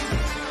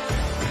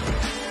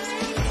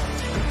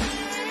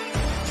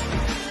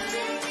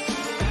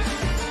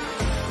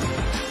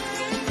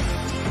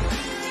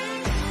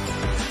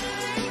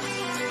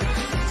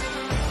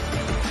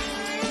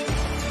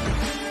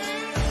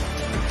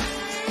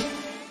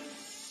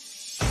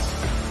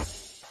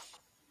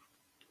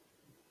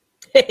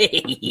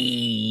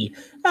Hey,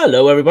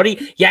 hello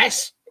everybody.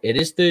 Yes, it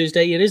is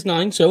Thursday. It is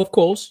 9, so of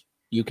course,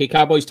 UK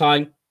Cowboys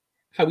time.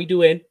 How we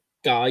doing,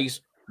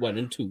 guys? 1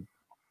 and 2.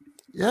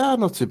 Yeah,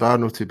 not too bad.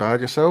 Not too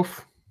bad.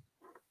 Yourself?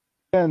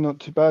 Yeah, not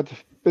too bad.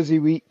 Busy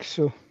week,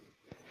 so.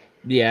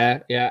 Yeah.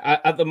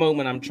 At the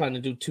moment, I'm trying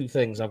to do two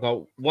things. I've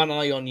got one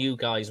eye on you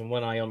guys and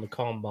one eye on the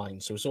combine,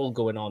 so it's all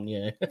going on.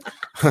 Yeah.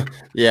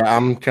 Yeah,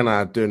 I'm kind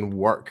of doing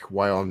work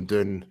while I'm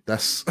doing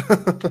this.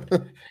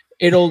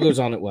 It all goes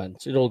on at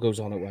once.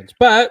 It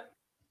But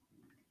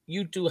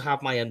you do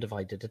have my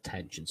undivided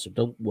attention, so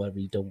don't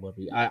worry.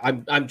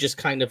 I'm just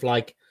kind of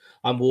like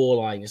I'm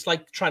warline. It's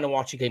like trying to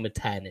watch a game of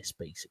tennis,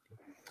 basically.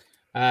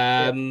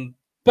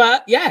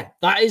 But yeah,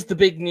 that is the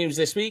big news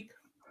this week.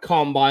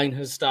 Combine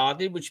has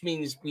started, which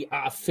means we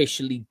are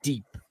officially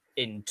deep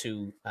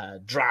into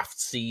draft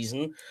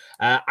season,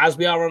 as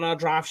we are on our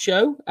draft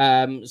show.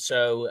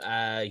 So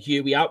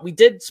here we are. We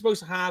did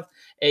supposed to have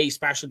a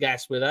special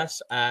guest with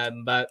us,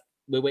 but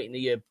we're waiting to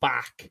hear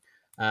back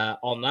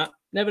on that.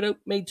 Never know,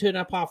 may turn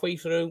up halfway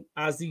through,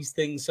 as these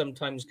things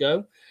sometimes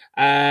go.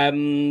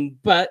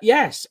 But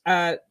yes,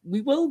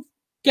 we will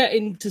get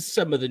into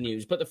some of the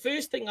news. But the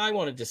first thing I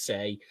wanted to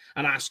say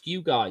and ask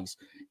you guys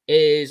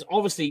is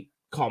obviously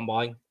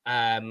Combine,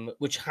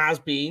 which has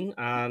been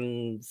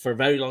for a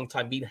very long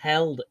time been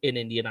held in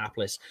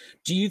Indianapolis.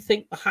 Do you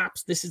think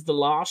perhaps this is the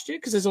last year?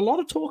 Because there's a lot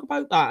of talk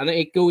about that and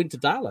it going to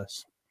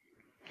Dallas.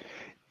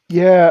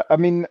 Yeah, I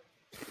mean,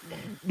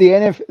 the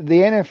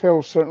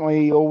NFL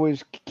certainly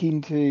always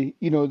keen to,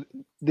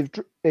 they've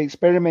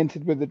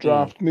experimented with the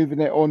draft,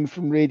 moving it on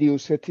from Radio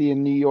City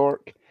in New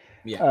York.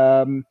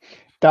 Yeah.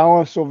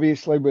 Dallas,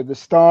 obviously, with the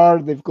Star,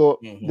 they've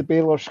got the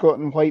Baylor Scott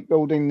and White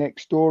building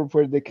next door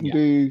where they can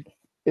do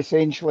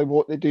essentially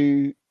what they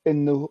do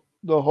in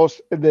the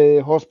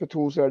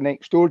hospitals that are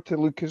next door to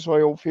Lucas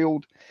Oil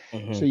Field.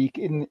 So you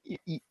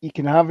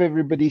can have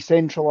everybody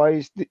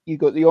centralized. You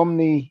got the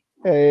Omni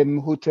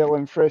hotel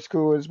in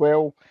Frisco as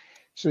well,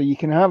 so you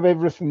can have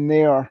everything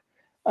there,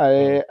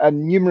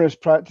 and numerous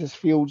practice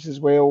fields as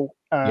well.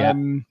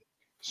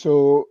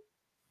 So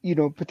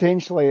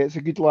potentially it's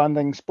a good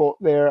landing spot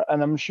there,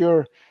 and I'm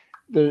sure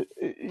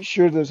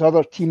there's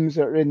other teams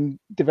that are in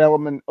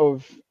development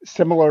of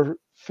similar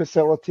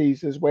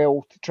facilities as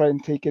well to try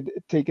and take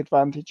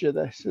advantage of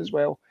this as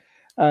well.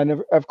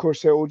 And of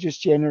course, it will just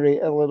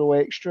generate a little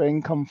extra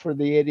income for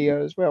the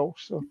area as well.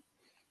 So.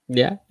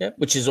 Yeah,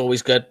 which is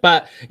always good.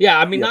 But yeah,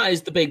 I mean, that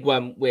is the big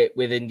one with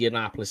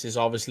Indianapolis is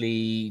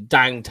obviously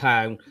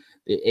downtown.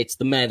 It's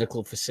the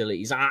medical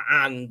facilities.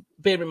 And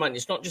bear in mind,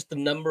 it's not just the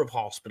number of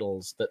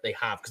hospitals that they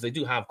have, because they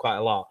do have quite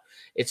a lot.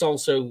 It's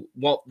also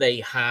what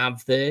they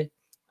have there,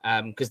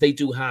 because they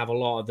do have a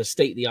lot of the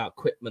state-of-the-art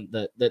equipment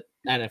that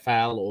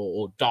NFL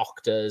or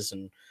doctors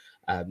and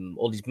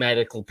all these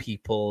medical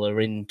people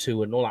are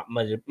into and all that.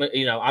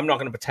 I'm not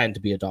going to pretend to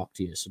be a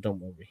doctor here, so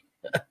don't worry.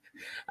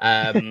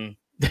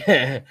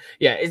 Yeah,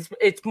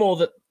 it's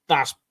more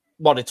that's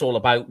what it's all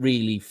about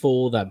really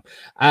for them.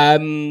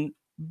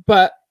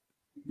 But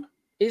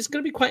it's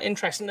going to be quite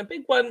interesting. The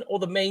big one, or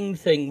the main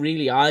thing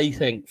really, I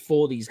think,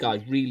 for these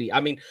guys, really,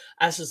 I mean,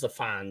 us as the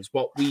fans,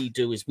 what we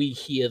do is we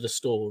hear the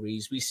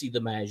stories, we see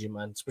the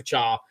measurements, which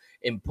are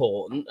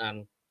important,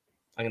 and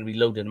I'm going to be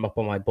loading them up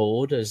on my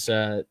board as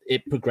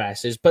it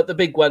progresses. But the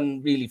big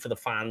one really for the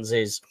fans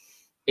is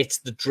it's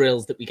the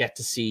drills that we get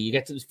to see.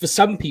 For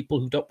some people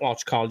who don't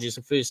watch college, it's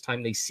the first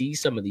time they see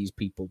some of these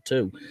people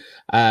too.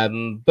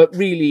 But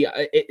really,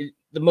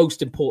 the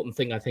most important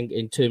thing, I think,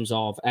 in terms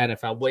of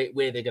NFL,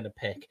 where they're going to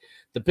pick,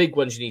 the big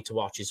ones you need to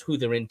watch is who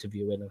they're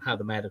interviewing and how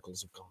the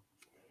medicals have gone.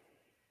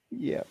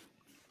 Yeah.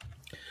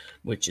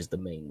 Which is the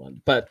main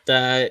one. But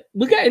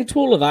we'll get into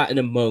all of that in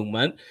a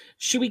moment.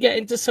 Should we get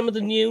into some of the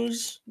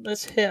news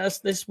that's hit us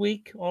this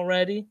week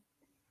already?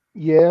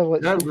 Yeah,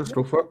 let's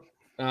go for it.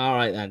 All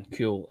right, then.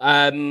 Cool.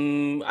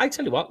 I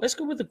tell you what, let's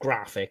go with the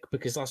graphic,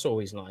 because that's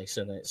always nice,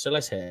 isn't it? So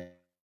let's hear it.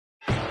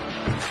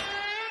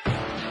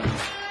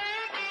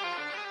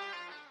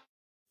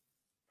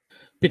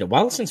 Been a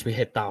while since we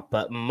hit that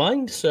button,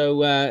 mind.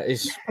 So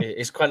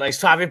it's quite nice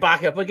to have it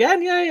back up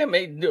again. Yeah,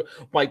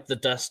 wipe the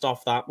dust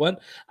off that one.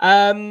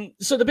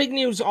 So the big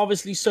news,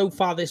 obviously, so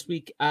far this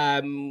week,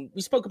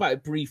 we spoke about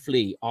it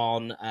briefly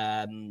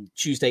on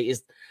Tuesday,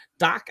 is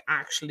Dak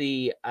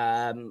actually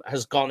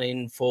has gone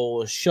in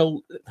for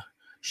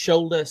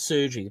shoulder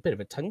surgery. A bit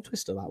of a tongue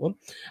twister, that one.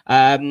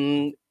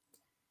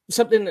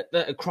 Something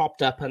that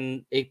cropped up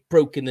and it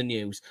broke in the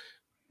news.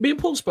 Me and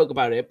Paul spoke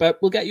about it, but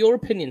we'll get your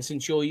opinion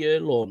since you're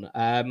here, Lorne.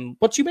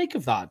 What do you make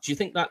of that? Do you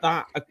think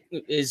that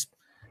is,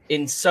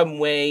 in some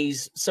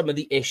ways, some of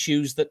the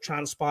issues that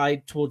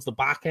transpired towards the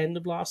back end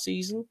of last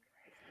season?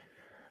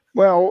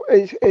 Well,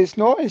 it's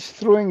not his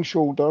throwing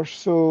shoulder,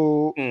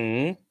 so...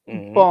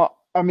 But,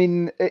 I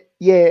mean,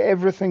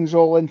 everything's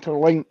all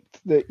interlinked.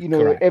 That,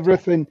 Correct.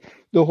 everything,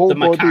 the whole the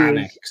body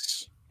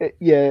mechanics.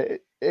 is...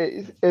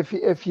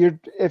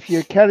 if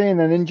you're carrying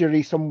an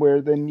injury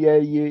somewhere, then yeah,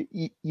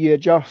 you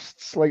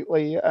adjust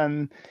slightly,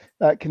 and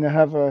that can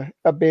have a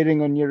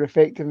bearing on your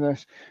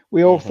effectiveness.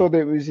 We all thought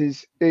it was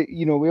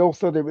we all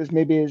thought it was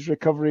maybe his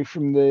recovery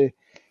from the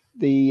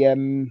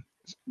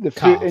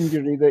foot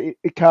injury, the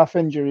calf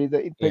injury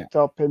that he picked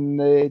up in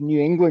the New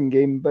England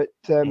game. But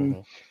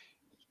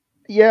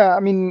yeah,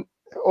 I mean,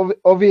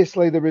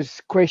 obviously there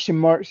was question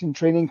marks in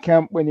training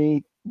camp when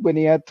he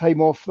had time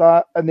off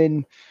that, and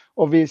then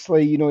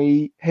obviously,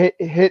 he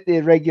hit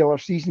the regular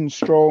season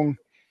strong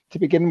to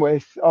begin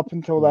with up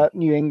until that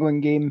New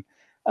England game,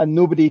 and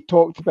nobody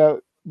talked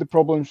about the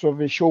problems of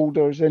his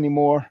shoulders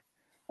anymore.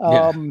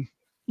 Again,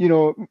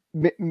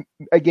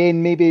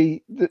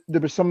 maybe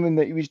there was something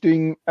that he was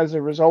doing as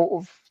a result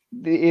of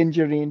the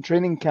injury in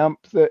training camp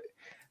that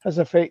has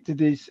affected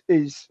his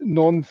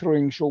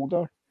non-throwing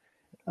shoulder.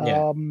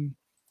 And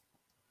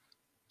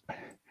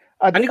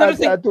you got to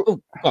think.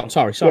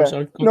 Sorry.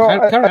 No,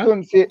 I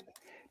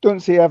don't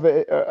see have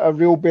a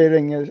real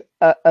bearing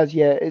as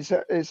yet.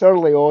 It's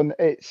early on.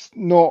 It's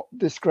not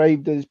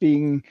described as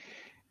being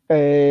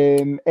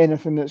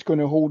anything that's going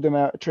to hold him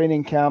out of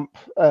training camp.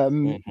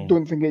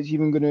 Don't think it's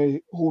even going to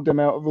hold him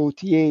out of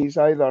OTAs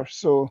either.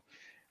 So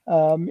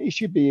he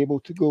should be able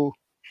to go.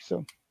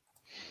 So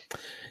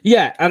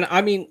yeah, and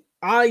I mean,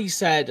 I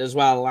said as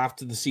well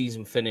after the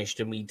season finished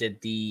and we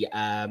did the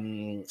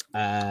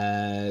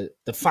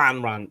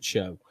fan rant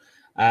show.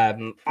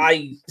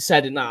 I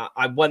said in that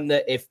I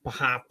wonder if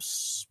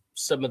perhaps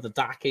some of the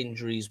Dak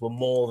injuries were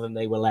more than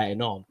they were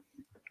letting on.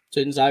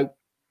 Turns out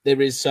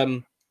there is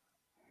some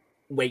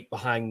weight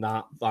behind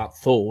that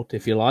thought,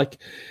 if you like.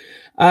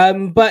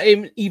 But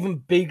in even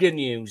bigger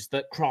news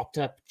that cropped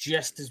up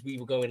just as we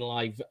were going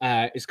live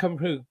is coming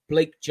through.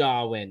 Blake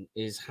Jarwin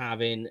is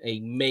having a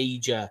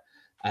major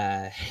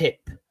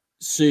hip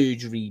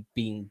surgery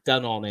being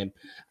done on him.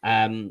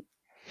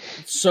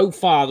 So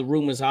far, the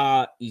rumors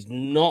are he's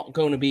not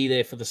going to be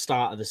there for the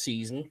start of the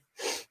season.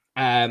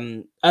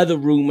 Other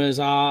rumors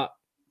are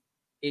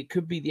it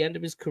could be the end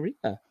of his career.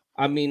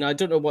 I mean, I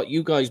don't know what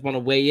you guys want to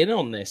weigh in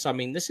on this. I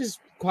mean, this is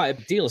quite a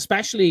big deal,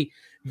 especially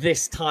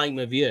this time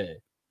of year,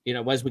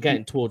 as we're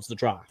getting towards the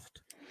draft.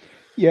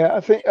 Yeah,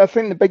 I think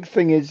the big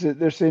thing is that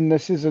they're saying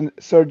this is a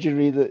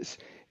surgery that's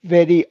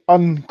very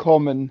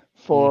uncommon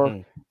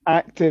for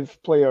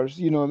active players.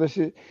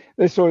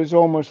 This is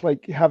almost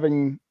like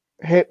having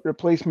hip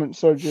replacement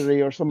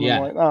surgery or something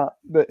like that.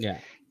 But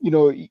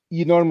you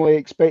normally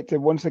expect it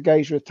once a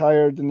guy's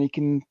retired and he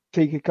can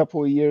take a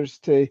couple of years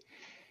or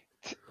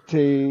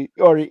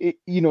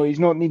he's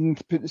not needing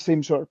to put the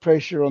same sort of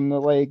pressure on the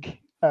leg.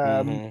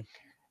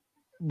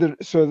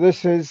 So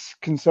this is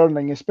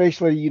concerning,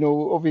 especially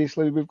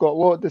obviously we've got a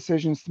lot of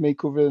decisions to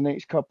make over the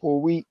next couple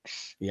of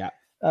weeks.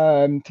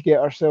 To get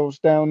ourselves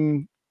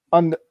down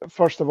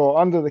first of all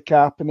under the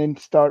cap, and then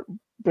to start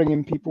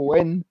bringing people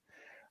in.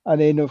 And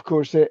then, of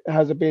course, it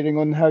has a bearing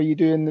on how you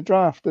do in the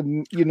draft.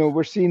 And,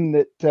 we're seeing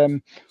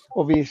that,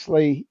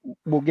 obviously,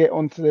 we'll get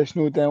onto this,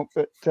 no doubt,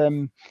 but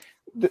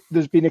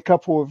there's been a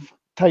couple of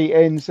tight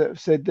ends that have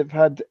said they've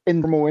had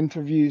informal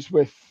interviews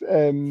with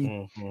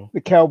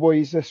the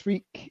Cowboys this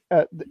week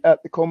at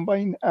the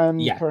Combine.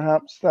 And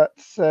perhaps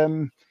that's,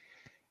 their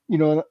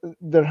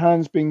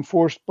hands being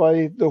forced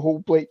by the whole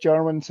Blake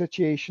Jarwin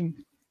situation.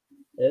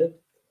 Yeah.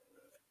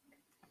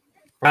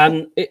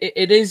 And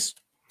it is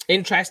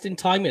interesting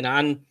timing,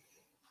 and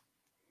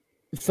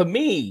for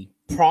me,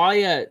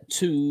 prior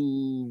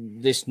to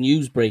this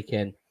news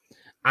breaking,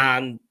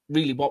 and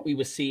really what we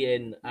were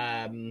seeing,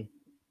 sorry,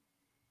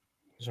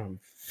 I'm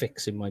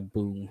fixing my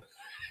boom.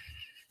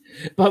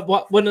 But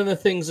one of the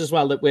things as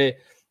well that we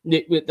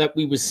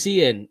were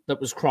seeing that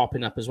was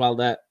cropping up as well,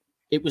 that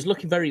it was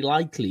looking very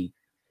likely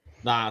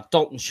that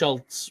Dalton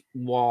Schultz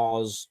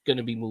was going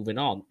to be moving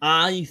on.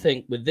 I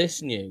think with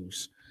this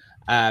news,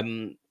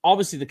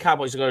 obviously the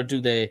Cowboys are going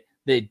to do their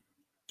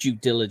due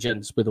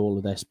diligence with all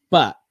of this,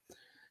 but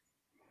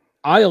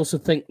I also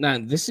think now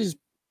this is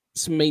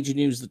some major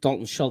news that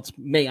Dalton Schultz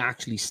may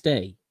actually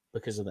stay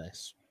because of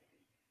this.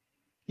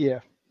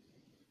 Yeah,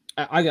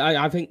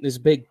 I think there's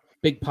a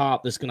big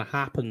part that's going to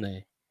happen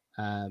there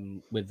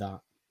with that.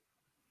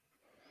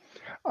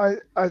 I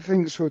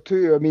think so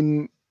too. I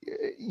mean,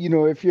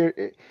 if you're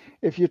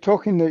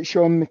talking that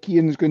Sean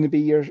McKeon's going to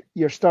be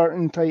your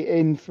starting tight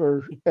end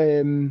for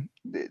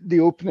the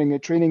opening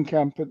of training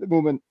camp at the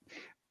moment,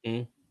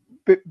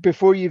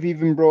 before you've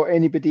even brought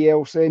anybody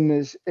else in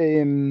as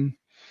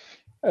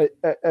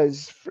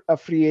a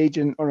free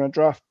agent or a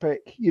draft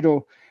pick,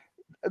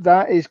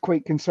 that is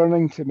quite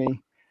concerning to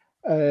me.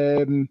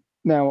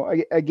 Now,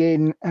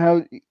 again,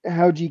 how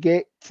do you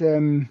get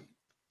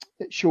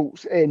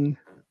Schultz in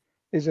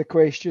is a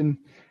question,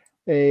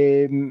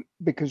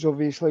 because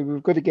obviously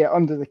we've got to get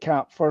under the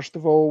cap first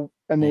of all,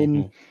 and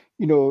then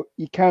you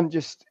can't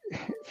just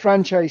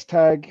franchise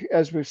tag,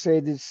 as we've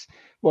said, it's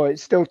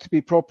still to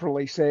be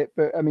properly set,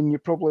 but I mean you're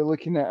probably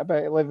looking at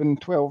about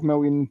 $11-12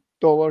 million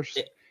for this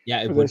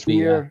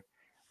year.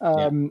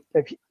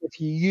 If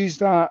you use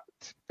that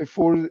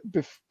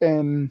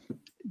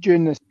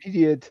during this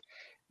period,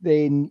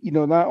 then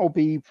that'll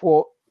be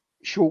what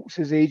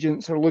Schultz's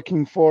agents are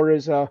looking for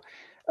as a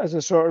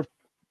sort of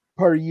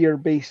per year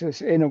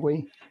basis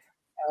anyway.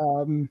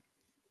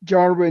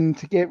 Jarwin,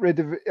 to get rid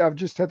of it, I've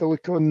just had a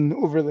look on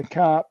over the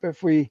cap.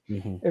 If we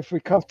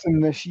cut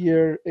him this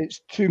year,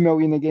 it's 2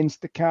 million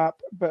against the cap,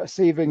 but a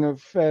saving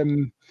of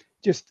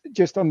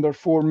just under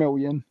 4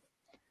 million.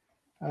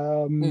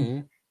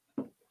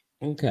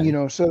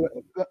 Okay. So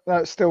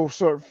that's still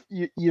sort of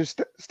you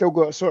still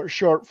got a sort of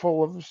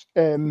shortfall of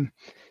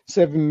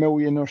 7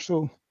 million or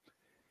so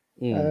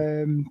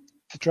to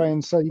try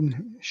and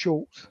sign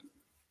Schultz.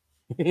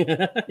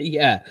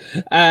 Yeah,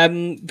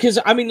 because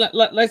I mean,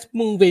 let's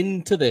move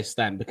into this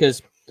then,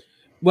 because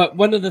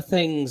one of the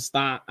things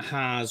that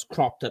has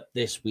cropped up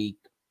this week,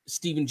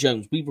 Stephen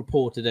Jones, we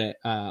reported it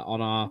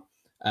on our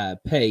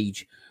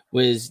page,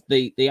 was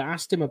they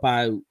asked him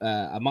about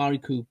Amari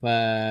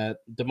Cooper,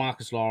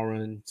 DeMarcus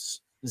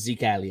Lawrence,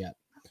 Zeke Elliott,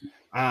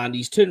 and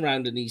he's turned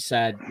around and he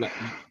said, look,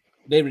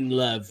 they're in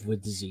love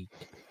with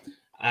Zeke.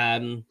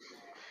 2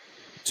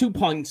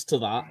 points to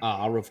that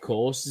are, of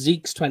course,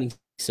 Zeke's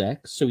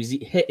 26, so he's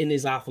hitting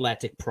his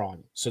athletic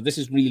prime. So this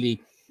is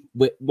really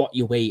what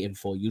you're waiting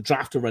for. You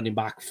draft a running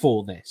back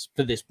for this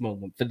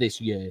moment, for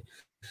this year.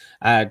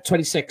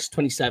 26,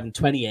 27,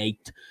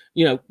 28,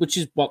 which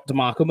is what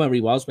DeMarco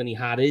Murray was when he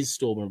had his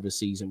storm of a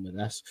season with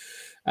us.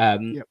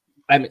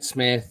 Emmitt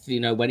Smith,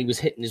 when he was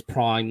hitting his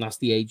prime, that's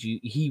the age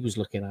he was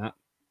looking at.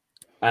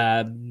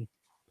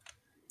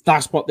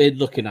 That's what they're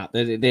looking at.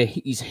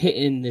 He's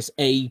hitting this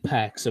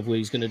apex of what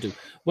he's going to do.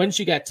 Once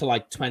you get to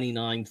like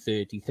 29,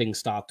 30, things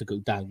start to go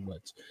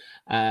downwards.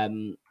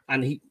 And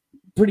he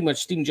pretty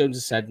much, Stephen Jones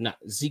has said, nah,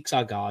 Zeke's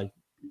our guy.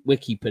 We're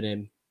keeping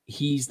him.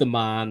 He's the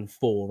man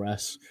for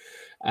us.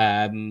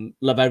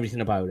 Love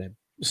everything about him.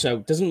 So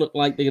it doesn't look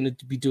like they're going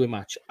to be doing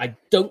much. I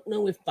don't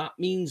know if that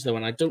means, though,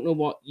 and I don't know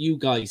what you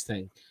guys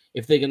think,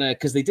 if they're going to,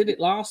 because they did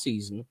it last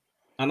season,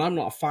 and I'm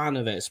not a fan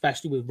of it,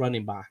 especially with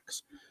running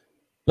backs.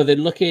 But they're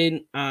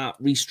looking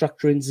at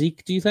restructuring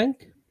Zeke, do you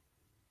think?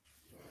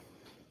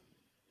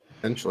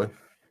 Potentially.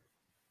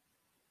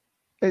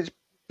 It's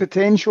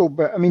potential,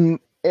 but I mean,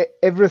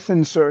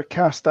 everything's sort of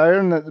cast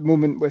iron at the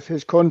moment with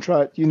his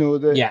contract.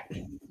 The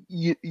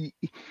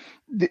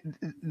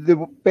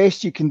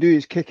best you can do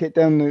is kick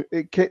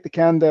the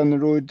can down the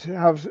road,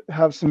 have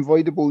some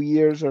voidable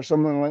years or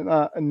something like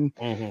that. And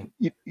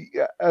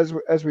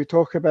as we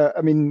talk about,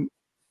 I mean,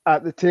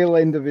 at the tail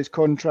end of his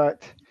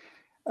contract,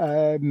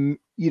 you've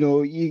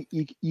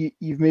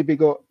maybe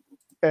got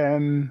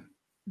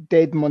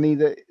dead money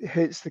that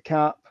hits the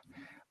cap,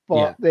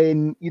 but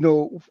then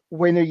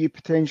when are you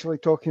potentially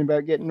talking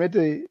about getting rid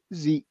of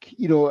Zeke?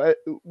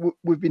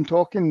 We've been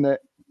talking that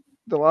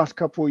the last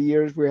couple of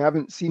years we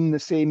haven't seen the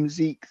same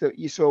Zeke that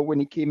you saw when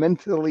he came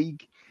into the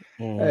league.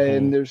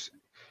 And there's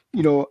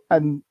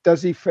and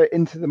does he fit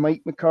into the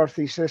Mike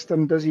McCarthy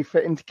system? Does he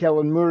fit into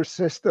Kellen Moore's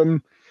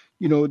system?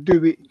 Do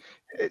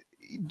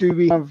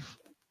we have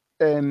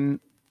an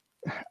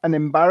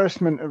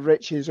embarrassment of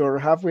riches, or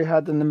have we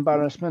had an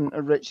embarrassment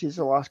of riches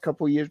the last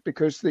couple of years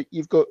because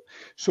you've got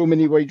so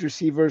many wide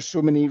receivers,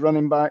 so many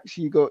running backs,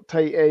 you got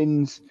tight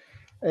ends,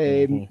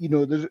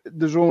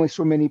 there's only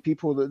so many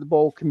people that the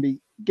ball can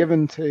be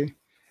given to.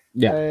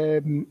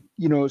 So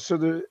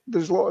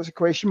there's lots of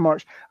question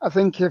marks. I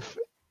think if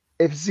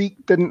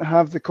Zeke didn't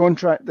have the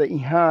contract that he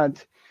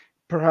had,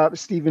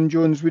 perhaps Stephen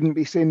Jones wouldn't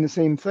be saying the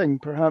same thing.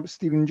 Perhaps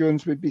Stephen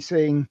Jones would be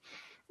saying,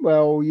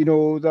 well,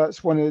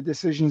 that's one of the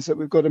decisions that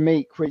we've got to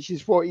make, which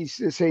is what he's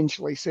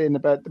essentially saying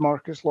about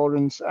DeMarcus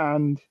Lawrence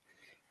and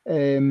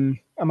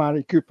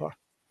Amari Cooper.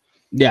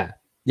 Yeah,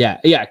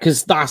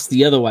 because that's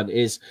the other one,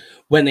 is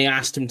when they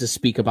asked him to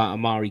speak about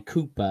Amari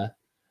Cooper,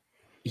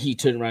 he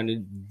turned around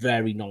and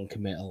very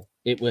non-committal.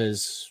 It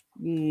was,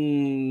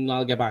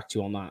 I'll get back to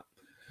you on that.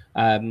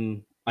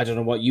 I don't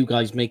know what you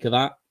guys make of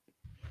that.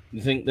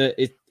 You think that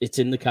it's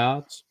in the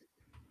cards?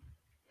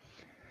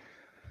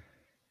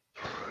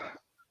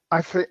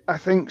 I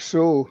think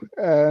so.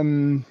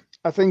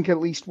 I think at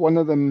least one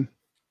of them,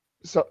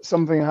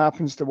 something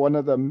happens to one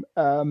of them.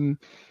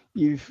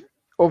 We've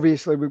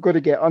got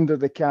to get under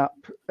the cap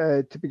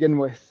to begin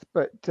with,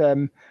 but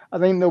I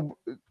think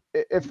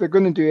if they're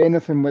going to do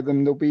anything with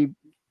them, they'll be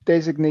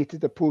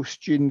designated a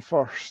post-June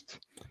 1st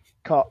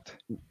cut.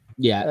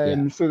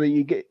 So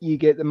that you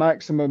get the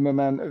maximum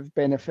amount of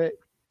benefit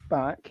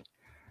back.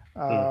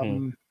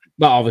 But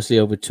obviously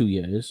over 2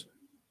 years.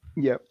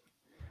 Yep.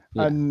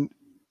 Yeah. And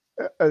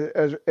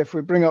as if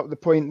we bring up the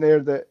point there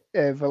that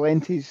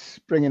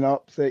Valenti's bringing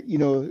up, that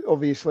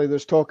obviously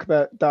there's talk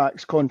about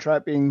Dak's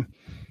contract being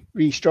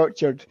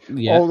restructured.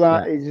 All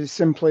that is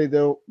simply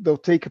they'll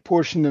take a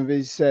portion of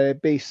his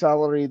base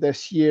salary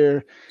this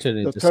year,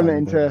 they'll turn it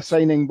into a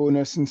signing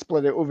bonus and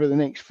split it over the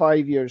next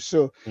 5 years.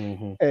 So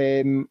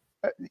it's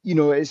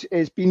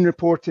been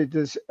reported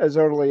as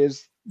early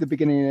as the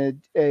beginning of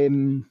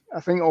I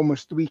think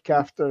almost the week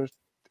after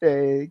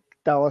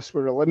Dallas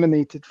were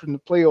eliminated from the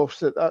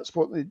playoffs that's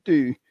what they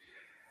do.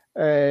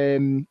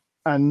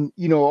 And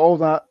all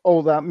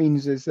that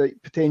means is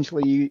that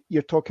potentially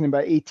you're talking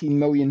about 18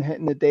 million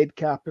hitting the dead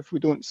cap if we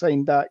don't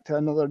sign Dak to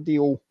another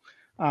deal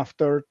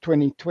after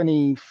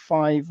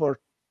 2025 or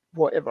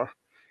whatever.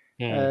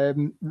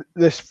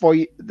 This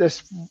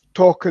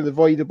talk of the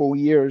voidable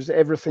years,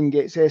 everything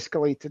gets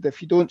escalated.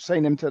 If you don't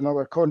sign him to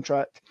another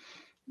contract,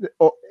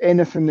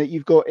 anything that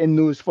you've got in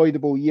those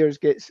voidable years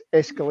gets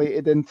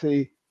escalated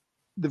into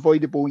the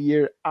voidable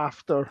year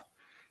after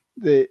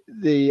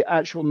the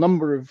actual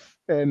number of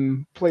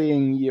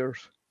playing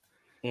years.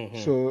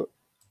 So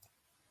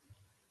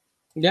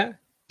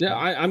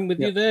I'm with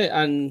you there.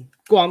 And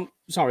go on.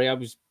 Sorry, I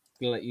was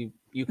gonna let you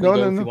can go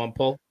if you want,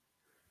 Paul.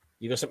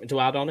 You got something to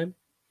add on him?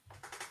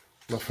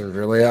 Nothing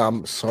really. I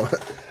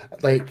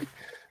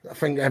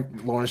think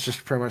Lawrence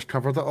just pretty much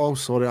covered it all.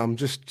 Sorry, I'm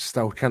just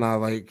still kind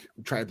of like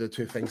trying to do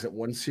two things at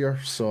once here.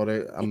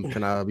 Sorry, I'm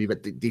kind of a wee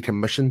bit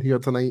decommissioned here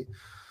tonight.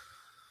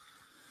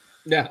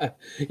 Yeah,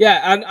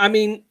 and I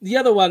mean the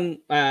other one,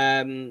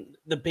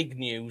 the big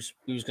news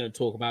we was going to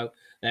talk about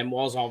then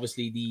was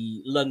obviously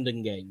the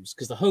London games,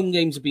 because the home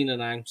games have been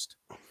announced.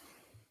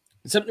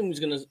 Something we was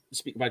going to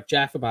speak about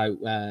Jeff about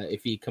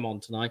if he come on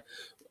tonight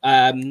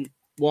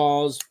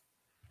was,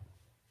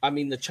 I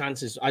mean, the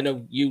chances. I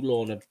know you,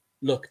 Lorna,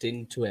 looked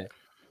into it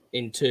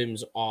in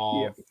terms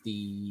of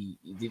the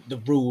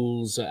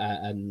rules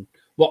and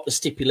what the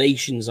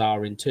stipulations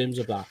are in terms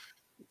of that.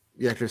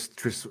 Yeah, Chris,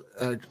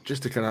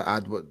 just to kind of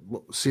add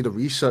see the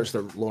research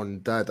that Lauren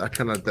did, I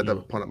kind of did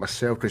upon it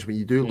myself, because when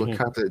you do look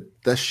at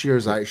it, this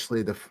year's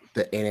actually the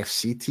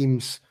NFC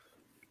teams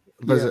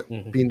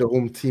being the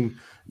home team,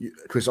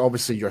 because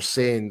obviously you're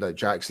saying that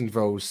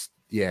Jacksonville's,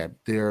 they're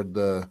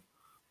the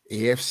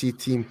AFC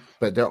team,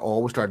 but they're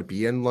always trying to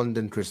be in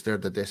London because they're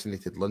the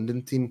designated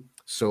London team.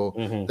 So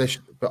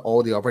but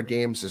all the other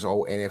games is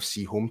all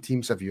NFC home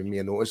teams, if you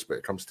may notice, but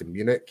it comes to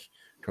Munich,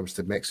 comes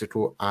to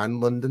Mexico and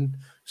London.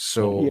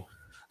 So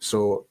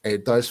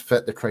it does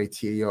fit the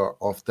criteria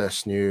of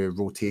this new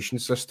rotation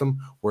system,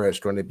 where it's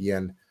going to be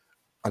in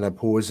an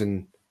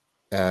opposing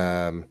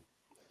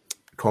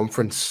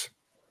conference.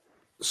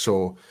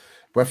 So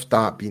with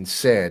that being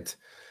said,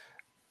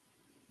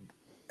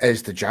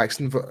 is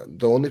the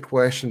only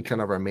question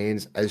kind of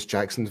remains, is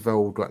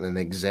Jacksonville getting an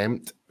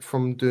exempt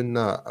from doing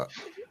that?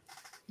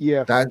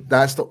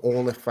 That's the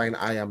only thing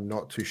I am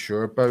not too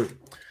sure about,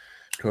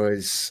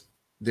 because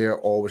they're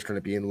always going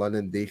to be in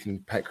London. They can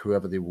pick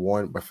whoever they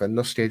want within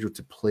their schedule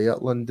to play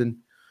at London.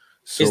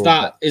 So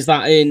is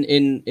that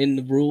in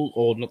the rule,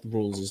 or not the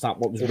rules? Is that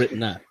what was written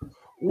there?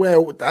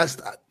 Well,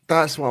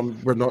 that's what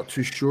we're not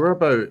too sure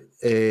about.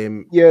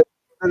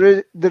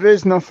 There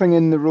is nothing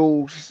in the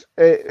rules.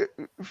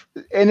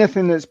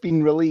 Anything that's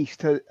been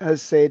released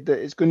has said that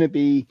it's going to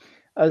be,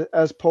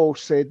 as Paul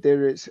said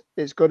there,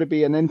 it's got to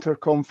be an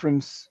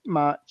interconference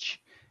match.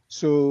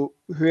 So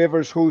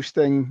whoever's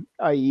hosting,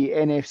 i.e.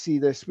 NFC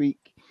this week,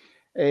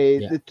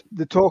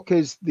 the talk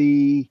is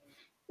the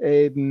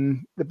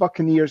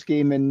Buccaneers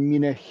game in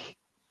Munich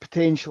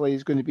potentially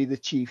is going to be the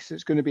Chiefs.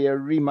 It's going to be a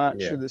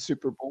rematch of the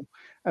Super Bowl,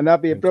 and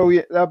that'd be a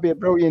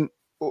brilliant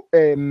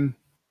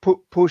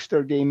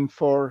poster game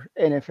for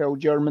NFL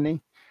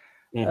Germany.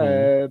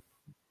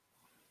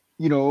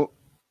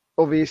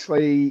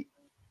 Obviously,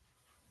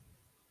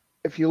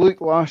 if you look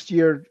last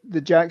year,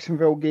 the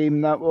Jacksonville game,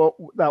 that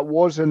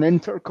was an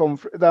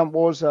interconference, that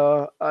was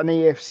an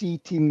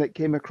AFC team that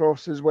came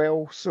across as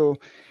well. So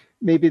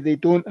maybe they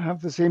don't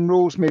have the same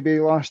rules. Maybe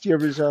last year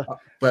was a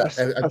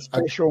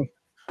special.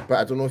 But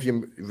I don't know if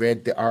you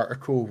read the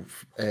article.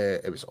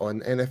 It was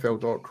on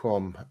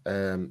NFL.com.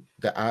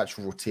 The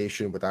actual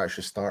rotation would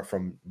actually start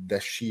from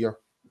this year,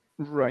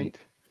 right?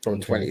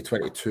 From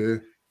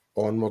 2022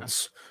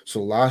 onwards.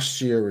 So last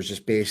year was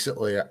just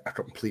basically a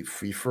complete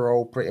free for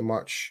all, pretty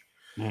much.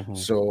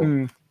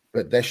 So,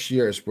 but this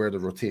year is where the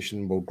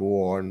rotation will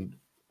go on,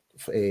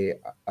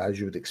 as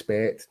you would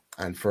expect,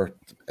 and for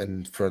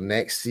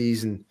next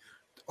season,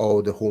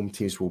 all the home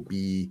teams will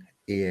be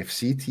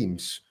AFC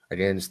teams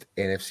against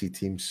NFC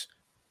teams.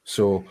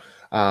 So,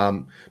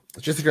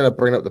 just to kind of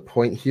bring up the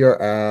point here,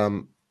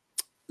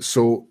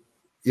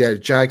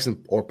 Jags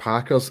or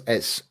Packers,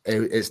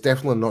 it's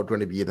definitely not going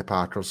to be the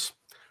Packers,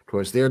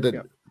 because they're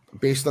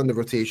based on the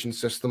rotation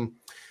system,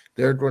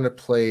 they're going to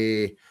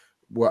play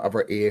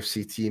whatever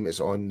AFC team is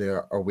on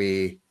their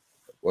away,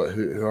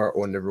 who are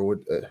on the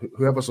road,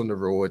 whoever's on the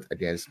road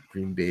against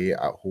Green Bay at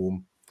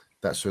home,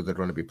 that's who they're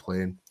going to be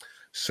playing.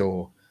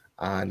 So,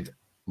 and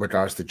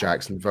regards to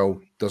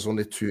Jacksonville, there's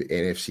only two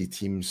NFC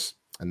teams,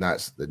 and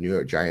that's the New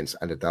York Giants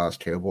and the Dallas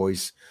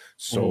Cowboys.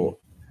 So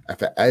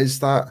if it is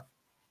that,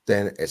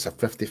 then it's a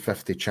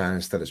 50-50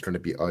 chance that it's going to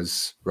be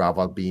us,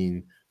 rather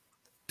being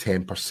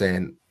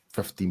 10%,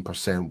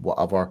 15%,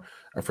 whatever,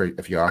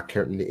 if you are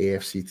counting the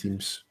AFC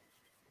teams.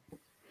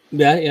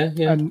 Yeah.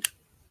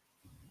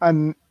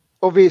 And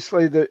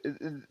obviously there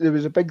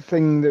was a big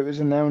thing that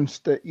was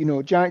announced that,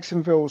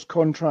 Jacksonville's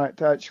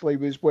contract actually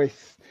was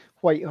with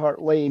White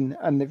Hart Lane,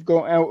 and they've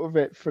got out of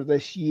it for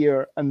this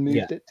year and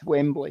moved it to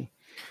Wembley.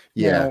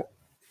 Now,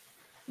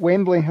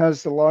 Wembley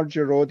has the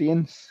larger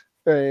audience,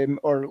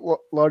 or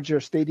larger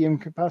stadium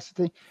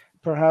capacity,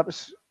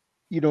 perhaps,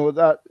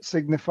 that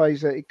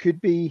signifies that it could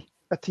be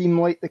a team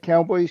like the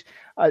Cowboys.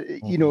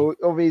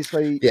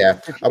 Obviously,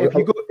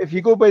 if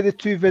you go by the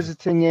two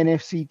visiting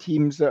NFC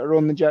teams that are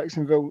on the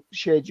Jacksonville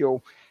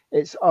schedule,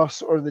 it's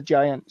us or the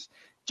Giants.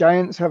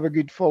 Giants have a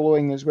good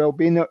following as well,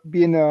 being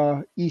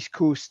a East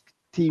Coast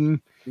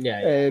team.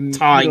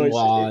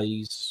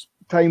 Time-wise,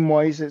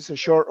 it's a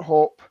short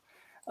hop.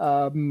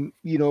 Obviously,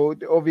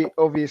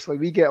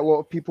 we get a lot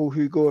of people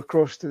who go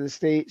across to the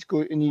States,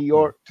 go to New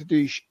York to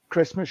do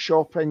Christmas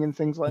shopping and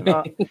things like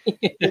that.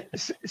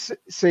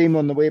 Same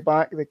on the way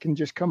back, they can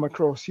just come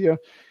across here.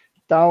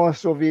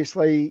 Dallas,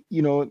 obviously,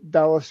 you'll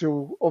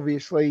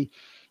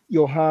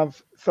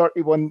have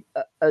 31,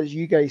 as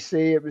you guys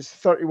say, it was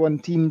 31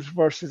 teams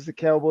versus the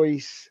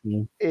Cowboys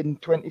in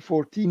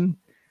 2014.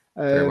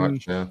 Very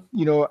much, yeah.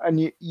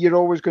 And you're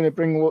always going to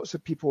bring lots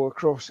of people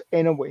across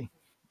anyway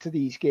to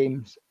these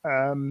games.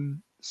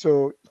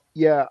 So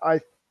yeah, I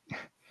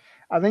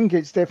think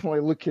it's definitely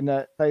looking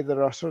at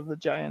either us or the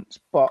Giants,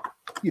 but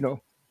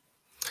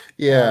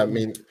Yeah, I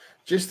mean,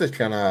 just to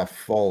kind of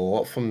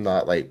follow up from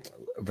that, like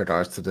with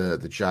regards to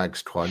the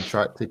Jags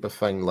contract type of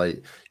thing,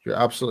 like you're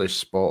absolutely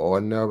spot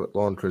on there,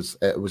 Lon, because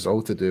it was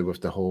all to do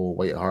with the whole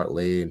White Hart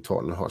Lane,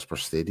 Tottenham Hotspur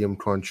Stadium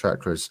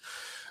contract, because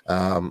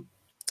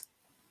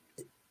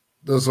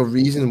there's a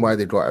reason why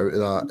they got out of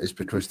that is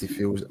because they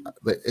feel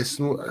like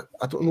it's not.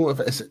 I don't know if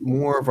it's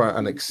more of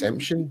an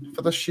exemption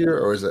for this year,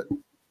 or is it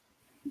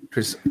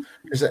because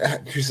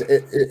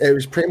it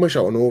was pretty much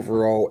an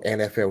overall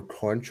NFL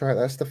contract.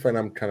 That's the thing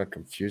I'm kind of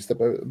confused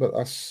about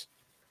this.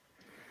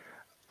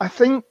 I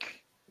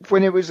think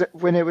when it was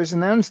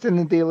announced in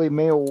the Daily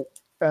Mail,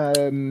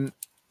 I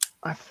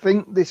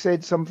think they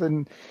said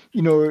something.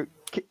 Khan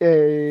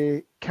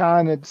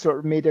had sort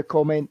of made a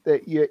comment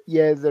that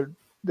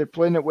they're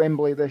playing at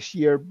Wembley this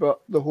year,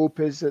 but the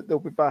hope is that they'll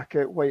be back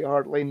at White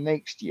Hart Lane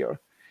next year.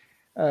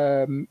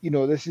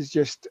 This is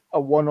just a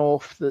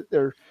one-off that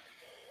they're,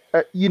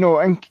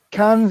 and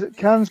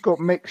Khan's got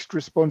mixed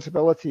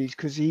responsibilities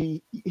because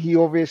he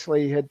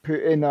obviously had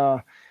put in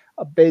a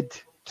bid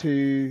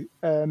to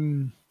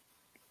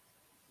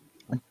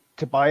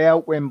buy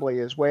out Wembley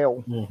as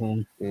well,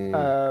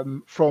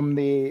 from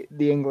the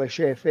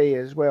English FA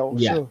as well.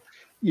 Yeah. So,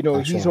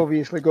 he's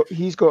obviously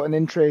got an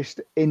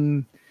interest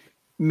in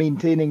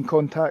maintaining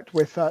contact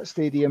with that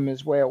stadium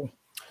as well.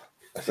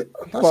 That's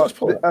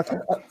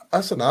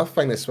another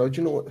thing as well.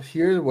 Do you know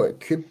what it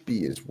could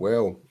be as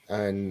well,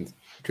 and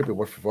it could be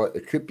worth it.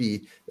 It could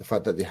be the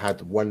fact that they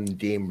had one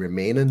game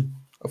remaining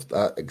of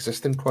that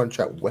existing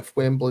contract with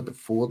Wembley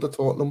before the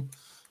Tottenham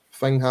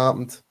thing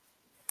happened.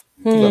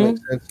 Does that make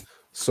sense?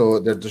 So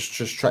they're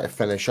just trying to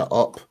finish it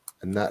up,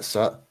 and that's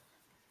it.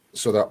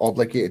 So they're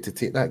obligated to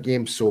take that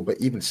game. So, but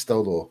even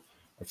still, though,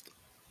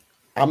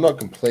 I'm not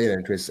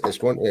complaining because it's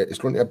going to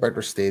a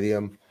bigger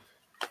stadium,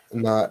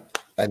 I'm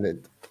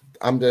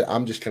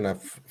just kind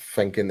of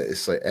thinking that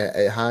it's like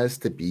it has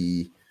to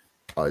be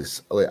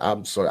us. Like,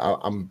 I'm sorry,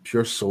 I'm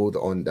pure sold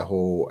on the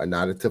whole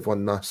narrative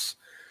on this.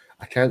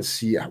 I can't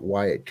see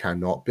why it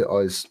cannot be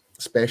us,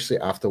 especially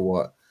after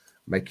what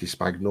Mikey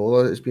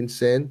Spagnola has been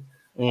saying,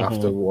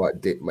 after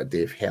what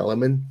Dave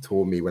Hellerman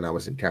told me when I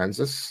was in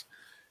Kansas.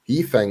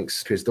 He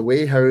thinks, because the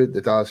way how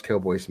the Dallas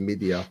Cowboys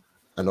media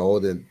and all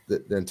the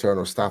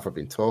internal staff have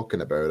been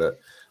talking about it,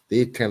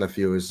 they kind of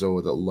feel as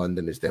though that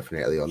London is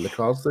definitely on the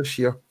cards this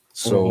year.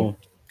 So,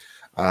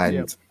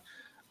 and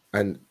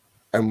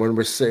when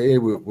we say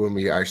when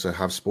we actually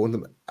have spoken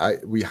them,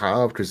 we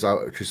have because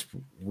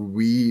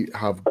we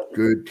have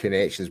good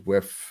connections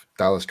with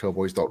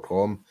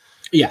DallasCowboys.com.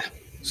 Yeah.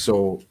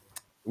 So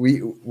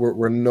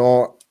we're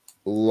not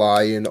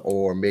lying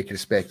or making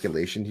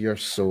speculation here.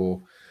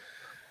 So,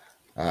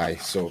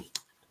 so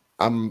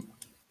I'm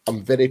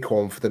very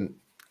confident.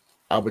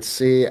 I would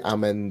say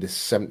I'm in the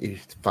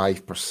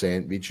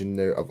 75% region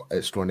now of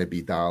it's going to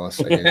be Dallas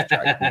against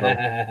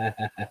Jacksonville.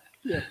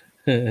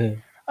 Yeah.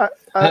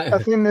 I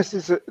think this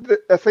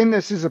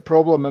is a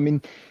problem. I mean,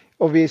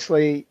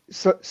 obviously,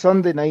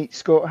 Sunday night,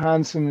 Scott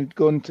Hansen had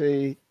gone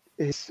to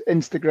his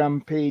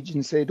Instagram page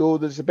and said, "Oh,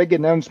 there's a big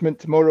announcement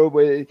tomorrow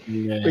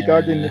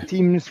regarding the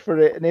teams for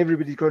it," and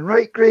everybody's going,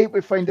 "Right, great,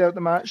 we find out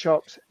the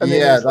matchups." And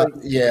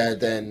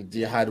then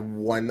you had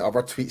one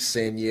other tweet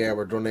saying, "Yeah,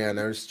 we're going to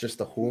announce just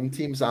the home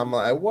teams." I'm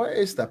like, what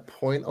is the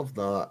point of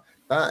that?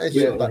 That is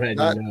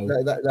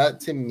that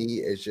to me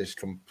is just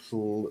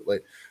complete.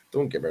 Like,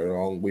 don't get me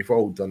wrong, we've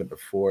all done it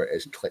before.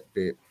 It's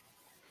clickbait.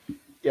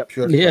 Yep.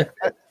 Pure clickbait.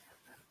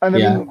 And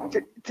I mean,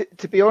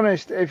 to be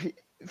honest,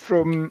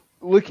 from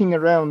looking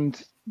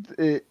around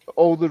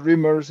all the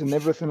rumors and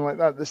everything like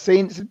that, the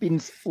Saints had been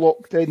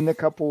locked in a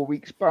couple of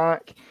weeks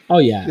back. Oh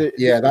yeah,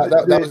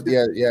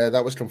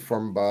 that was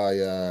confirmed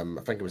by I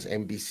think it was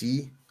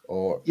NBC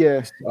or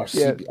it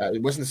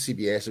wasn't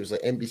CBS. It was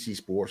like NBC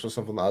Sports or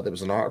something like that. There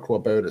was an article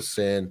about it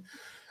saying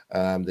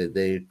that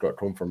they got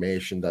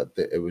confirmation that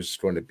it was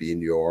going to be in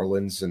New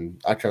Orleans,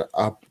 and I kind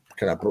of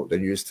broke the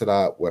news to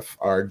that with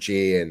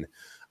RJ and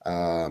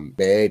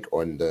Meg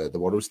on the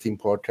World's Team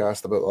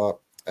podcast about that.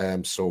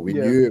 So we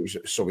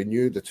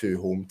knew the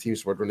two home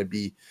teams were going to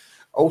be.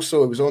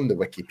 Also, it was on the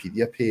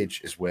Wikipedia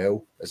page as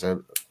well as a.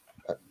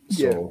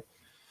 So,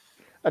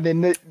 and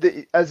then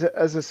as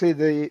I say,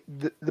 the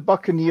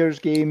Buccaneers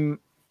game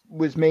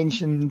was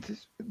mentioned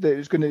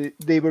that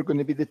they were going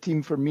to be the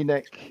team for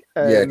Munich.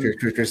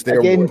 Because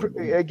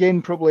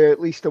again, probably at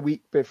least a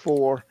week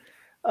before.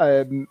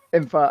 In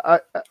fact,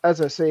 as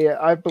I say,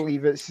 I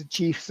believe it's the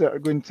Chiefs that are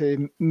going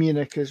to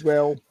Munich as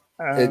well.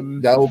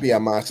 That will be a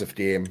massive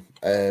game.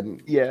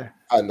 Yeah.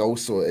 And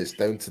also it's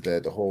down to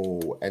the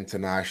whole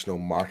international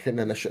marketing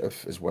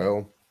initiative as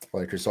well.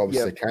 Like it's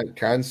obviously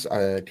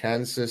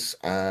Kansas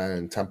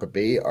and Tampa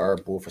Bay are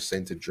both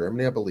assigned to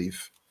Germany, I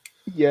believe.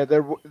 Yeah,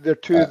 they're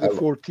two of the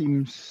four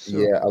teams. So.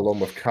 Yeah,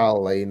 along with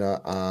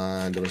Carolina,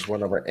 and there was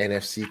one other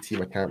NFC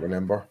team I can't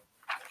remember.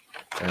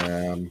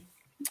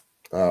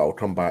 I'll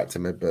come back to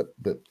me, but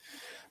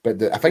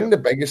I think the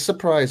biggest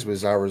surprise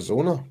was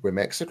Arizona with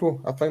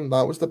Mexico. I think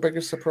that was the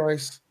biggest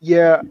surprise.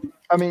 Yeah,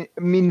 I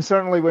mean,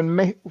 certainly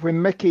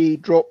when Mickey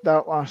dropped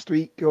that last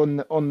week on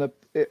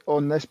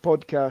this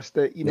podcast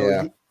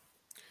that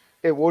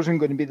it wasn't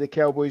going to be the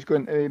Cowboys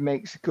going to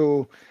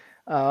Mexico,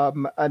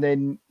 and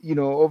then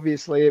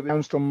obviously it was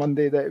announced on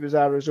Monday that it was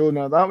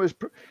Arizona.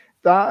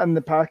 That and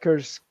the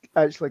Packers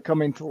actually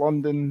coming to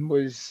London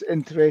was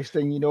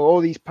interesting. All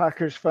these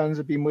Packers fans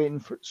have been waiting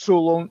for so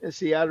long to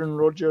see Aaron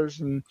Rodgers,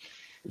 and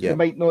they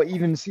might not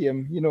even see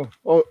him.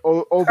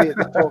 Albeit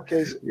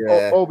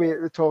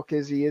the talk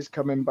is he is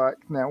coming back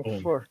now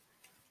for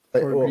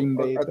Green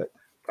Bay,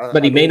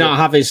 but he may not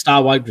have his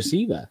star wide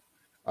receiver.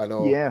 I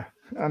know. Yeah,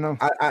 I know.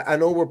 I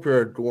know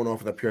we're going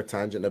off on a pure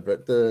tangent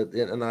about the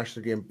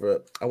international game,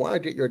 but I want to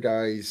get your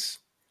guys'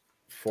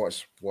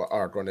 thoughts what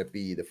are going to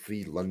be the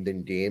 3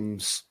 London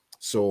games.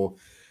 So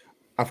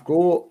I've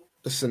got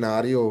the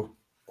scenario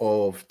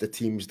of the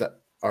teams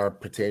that are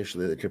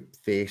potentially that could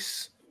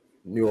face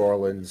New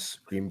Orleans,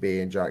 Green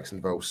Bay, and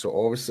Jacksonville. So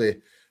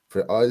obviously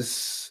for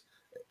us,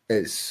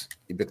 it's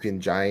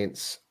between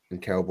Giants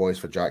and Cowboys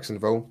for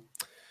Jacksonville.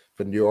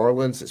 For New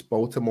Orleans, it's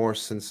Baltimore,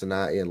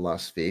 Cincinnati, and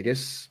Las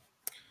Vegas.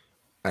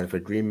 And for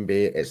Green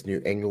Bay, it's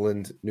New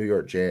England, New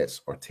York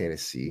Jets, or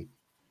Tennessee.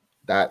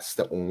 That's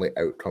the only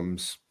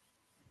outcomes.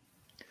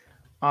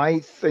 I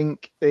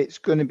think it's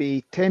going to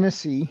be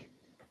Tennessee.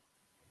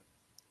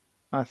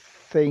 I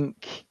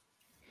think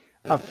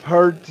I've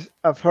heard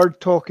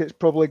talk it's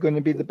probably going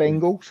to be the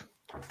Bengals.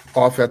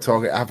 Oh, I've heard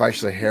talk. I've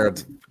actually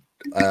heard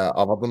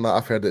other than that,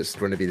 I've heard it's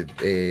going to be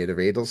the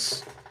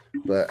Raiders,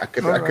 but I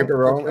could be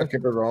wrong. Okay. I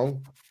could be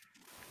wrong.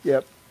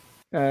 Yep.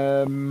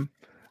 And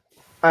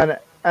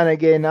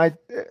again,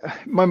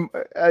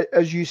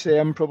 as you say,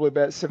 I'm probably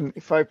about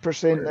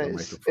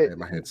 75%.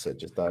 My headset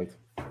just died.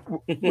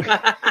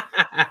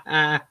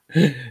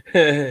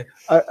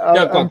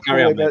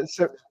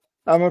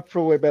 I'm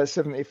probably about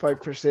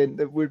 75%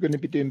 that we're going to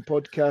be doing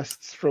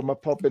podcasts from a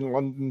pub in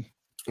London.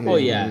 Oh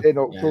yeah, in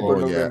October,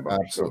 November. Yeah,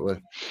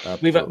 absolutely.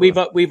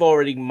 We've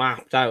already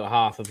mapped out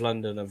half of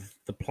London of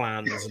the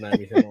plans and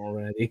everything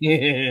already.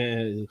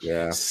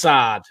 Yeah,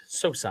 sad,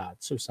 so sad.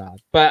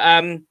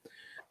 But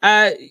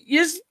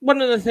here's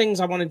one of the things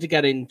I wanted to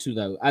get into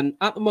though, and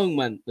at the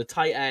moment the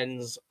tight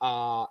ends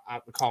are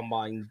at the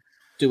combine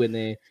doing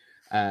their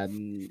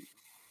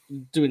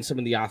doing some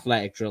of the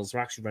athletic drills.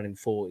 They're actually running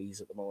 40s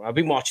at the moment. I've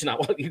been watching that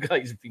while you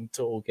guys have been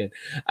talking.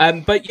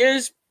 But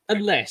here's a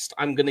list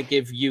I'm going to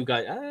give you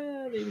guys.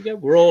 There we go.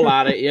 We're all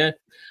at it, yeah.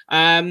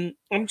 I'm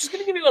just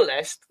going to give you a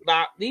list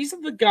that these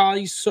are the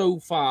guys so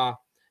far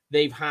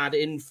they've had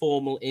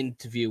informal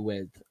interview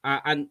with.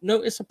 And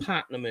notice a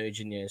pattern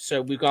emerging here.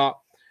 So we've got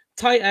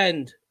tight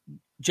end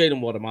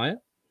Jalen Watermeyer.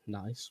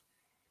 Nice.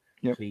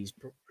 Yep. Please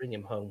bring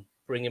him home.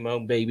 Bring him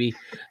home, baby.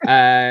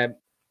 Tight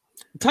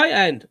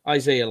end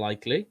Isaiah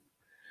Likely.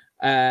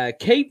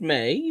 Cade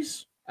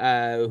Mays,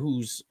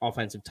 who's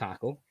offensive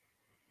tackle.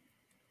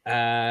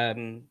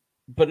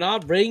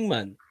 Bernard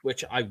Rainman,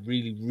 which I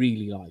really,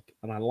 really like.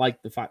 And I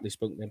like the fact they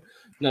spoke to him.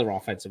 Another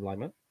offensive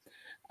lineman.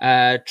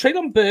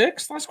 Traylon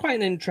Burks, that's quite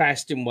an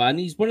interesting one.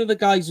 He's one of the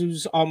guys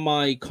who's on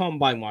my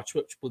combine watch,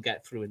 which we'll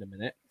get through in a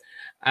minute.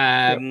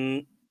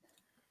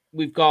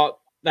 We've got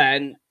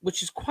then,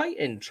 which is quite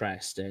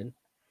interesting.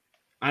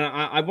 And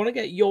I want to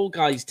get your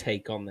guys'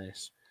 take on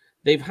this.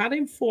 They've had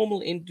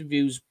informal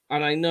interviews,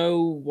 and I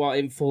know what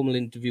informal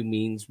interview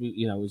means.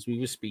 As we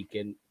were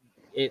speaking,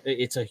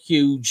 it's a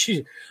huge,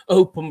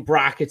 open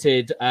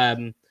bracketed,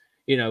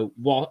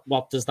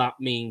 what does that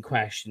mean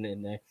question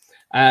in there.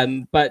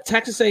 But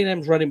Texas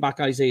A&M's running back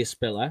Isaiah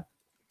Spiller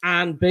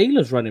and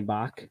Baylor's running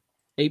back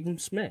Abram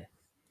Smith.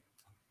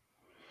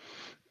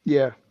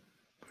 Yeah.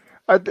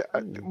 I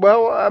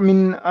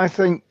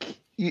think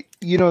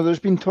there's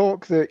been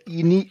talk that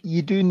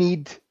you do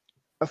need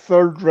a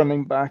third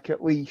running back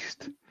at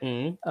least.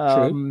 True.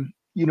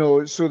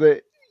 So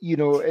that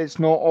it's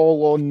not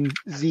all on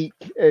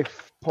Zeke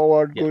if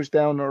Pollard goes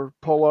down or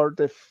Pollard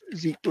if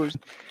Zeke goes.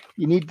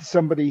 You need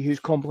somebody who's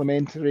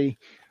complementary.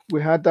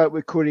 We had that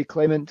with Corey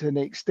Clement to an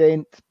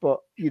extent, but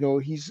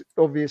he's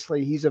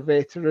a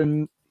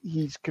veteran.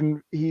 he's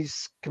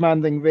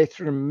commanding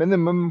veteran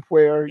minimum,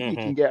 where you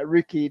can get a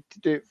rookie to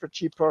do it for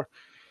cheaper.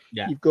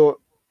 Yeah.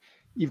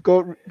 You've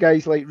got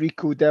guys like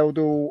Rico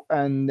Deldo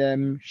and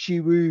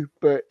Shiwu,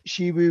 but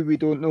Shiwu, we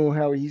don't know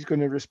how he's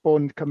going to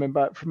respond coming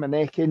back from a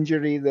neck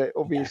injury that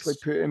obviously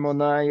put him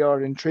on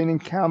IR in training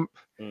camp.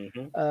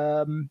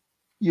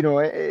 You know,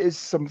 it is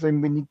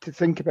something we need to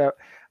think about.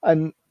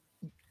 And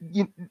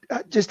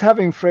just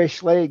having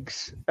fresh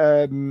legs,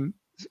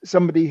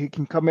 somebody who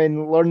can come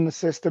in, learn the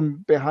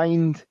system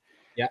behind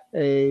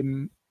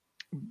the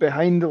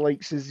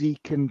likes of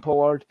Zeke and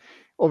Pollard.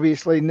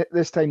 Obviously,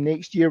 this time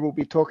next year we'll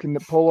be talking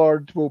that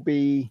Pollard will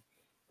be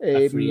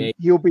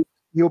he'll be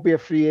a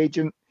free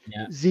agent.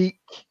 Yeah. Zeke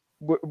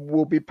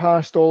will be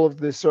past all of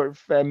the sort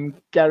of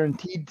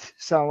guaranteed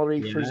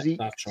salary for Zeke.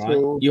 That's right.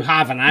 So, you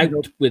have an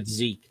out with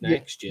Zeke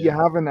next year. You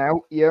have an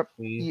out,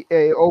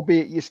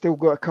 albeit you still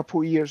got a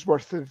couple of years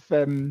worth of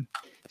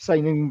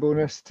signing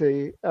bonus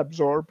to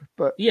absorb.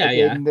 But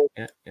the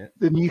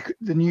new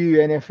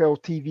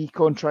NFL TV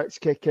contracts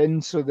kick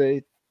in, so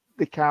the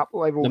cap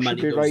level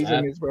should be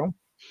rising as well.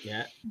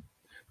 Yeah.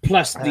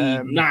 Plus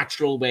the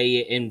natural way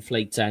it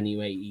inflates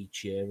anyway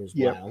each year as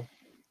well.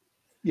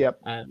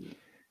 Yep.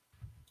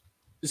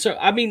 So,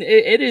 I mean,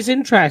 it is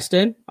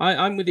interesting.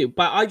 I'm with you.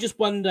 But I just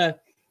wonder,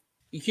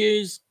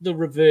 here's the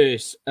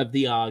reverse of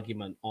the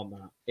argument on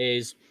that,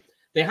 is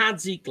they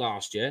had Zeke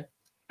last year,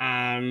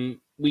 and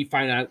we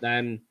found out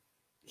then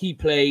he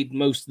played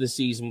most of the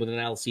season with an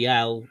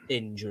LCL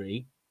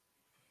injury.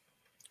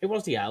 It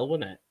was the L,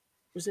 wasn't it?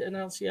 Was it an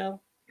LCL?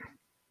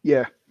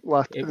 Yeah,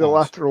 the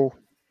lateral.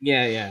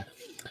 Yeah.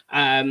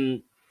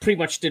 Pretty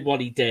much did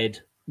what he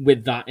did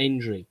with that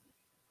injury.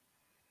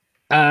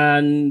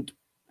 And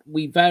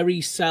we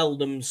very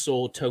seldom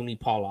saw Tony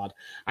Pollard.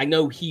 I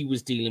know he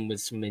was dealing with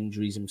some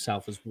injuries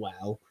himself as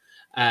well.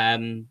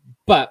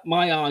 But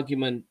my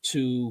argument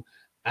to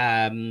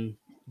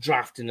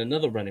drafting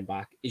another running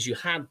back is you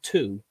had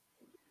two.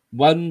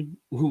 One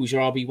who was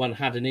your RB1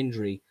 had an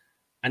injury,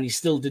 and you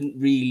still didn't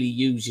really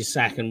use your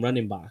second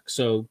running back.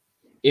 So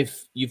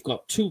if you've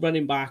got two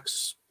running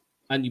backs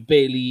and you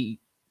barely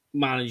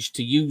managed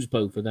to use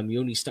both of them, you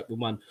only stuck with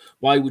one,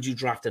 why would you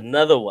draft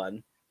another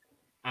one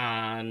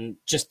and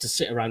just to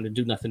sit around and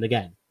do nothing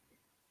again?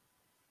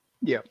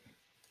 Yeah.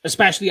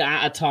 Especially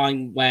at a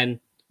time when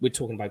we're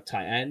talking about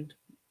tight end,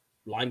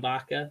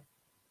 linebacker.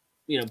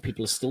 You know,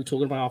 people are still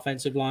talking about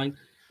offensive line.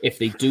 If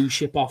they do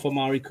ship off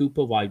Amari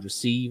Cooper, wide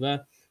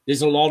receiver,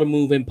 there's a lot of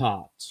moving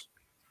parts.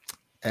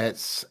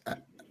 It's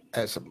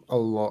a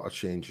lot of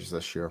changes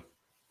this year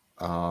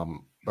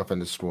within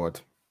the squad.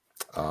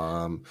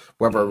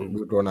 Whether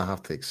we're going to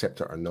have to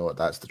accept it or not,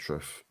 that's the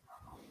truth.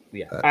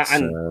 Yeah.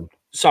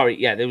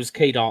 There was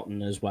K.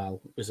 Dalton as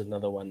well. Was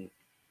another one.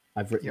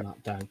 I've written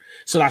that down.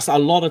 So that's a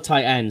lot of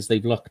tight ends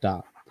they've looked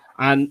at.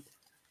 And,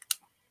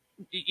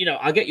 you know,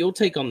 I get your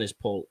take on this,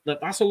 Paul.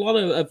 That's a lot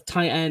of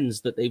tight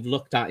ends that they've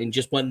looked at in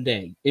just one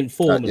day,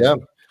 informally.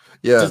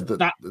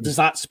 Does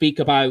that speak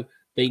about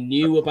they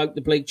knew about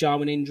the Blake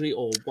Jarwin injury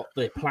or what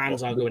their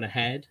plans are going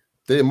ahead?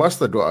 They must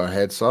have got a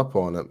heads up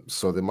on it.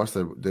 So they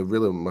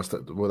really must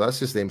have. Well, that's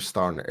just them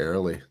starting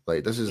early.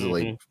 Like, this is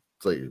like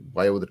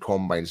while the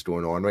combine's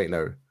going on right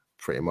now,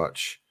 pretty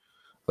much.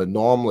 But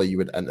normally you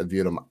would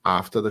interview them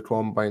after the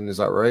combine. Is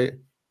that right?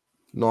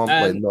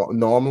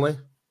 Normally?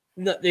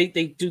 No, they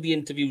do the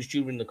interviews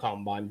during the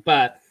combine,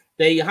 but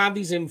they have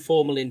these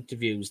informal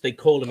interviews. They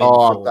call them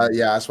informal.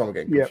 That's what I'm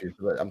getting confused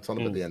about. I'm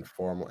talking about the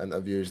informal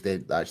interviews.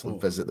 They actually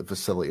visit the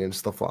facility and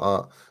stuff like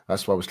that.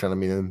 That's what I was trying to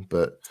mean.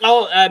 But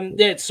so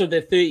they're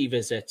 30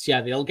 visits.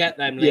 Yeah, they'll get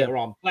them later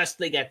on. Plus,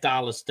 they get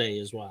Dallas Day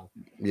as well.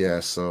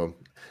 Yeah, so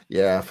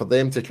for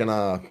them to kind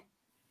of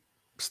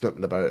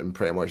snooping about in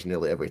pretty much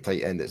nearly every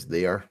tight end that's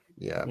there,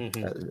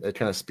 it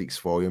kind of speaks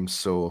volumes.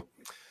 So,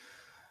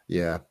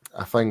 yeah,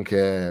 I think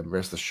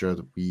rest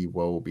assured we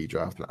will be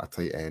drafting a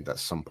tight end at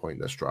some point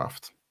this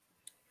draft.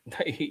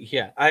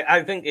 Yeah,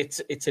 I think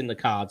it's in the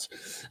cards.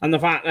 And the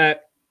fact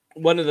that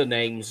one of the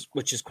names,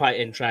 which is quite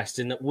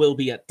interesting, that will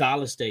be at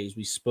Dallas Day, as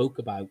we spoke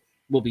about,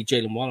 will be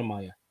Jalen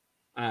Wanamaker.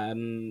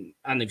 And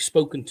they've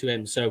spoken to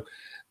him. So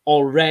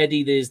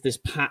already there's this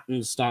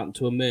pattern starting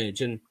to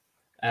emerge. And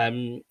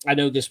I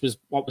know this was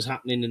what was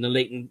happening in the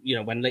Leighton,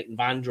 when Leighton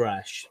Vander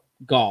Esch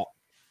got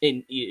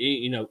in,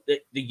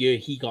 the year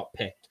he got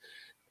picked.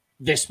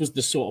 This was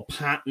the sort of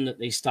pattern that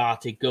they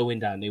started going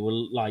down. They were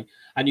like,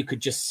 and you could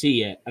just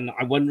see it. And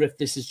I wonder if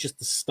this is just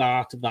the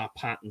start of that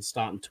pattern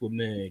starting to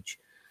emerge,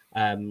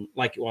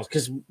 like it was.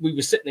 Because we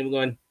were sitting there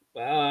going,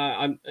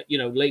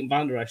 Leighton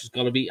Vander Esch has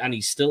got to be, and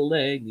he's still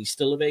there, and he's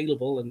still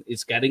available, and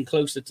it's getting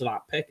closer to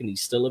that pick, and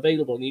he's still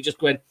available. And you just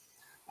going,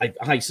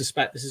 I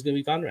suspect this is going to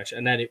be Vander Esch,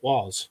 and then it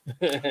was.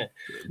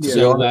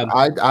 So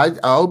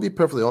I'll be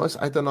perfectly honest.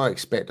 I did not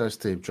expect us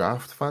to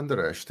draft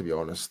Vander Esch, to be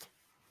honest.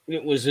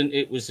 It was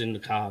in the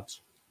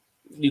cards.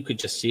 You could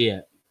just see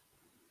it.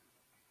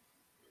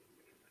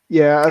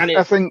 Yeah,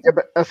 I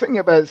think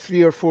about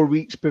 3 or 4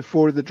 weeks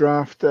before the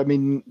draft. I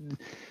mean,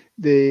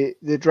 the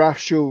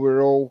draft show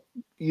we're all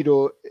you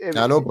know,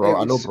 I know,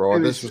 bro.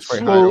 This was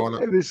quite high on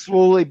it. It was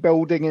slowly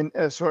building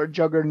into a sort of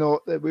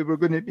juggernaut that we were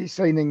going to be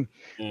signing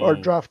or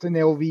drafting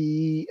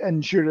LVE,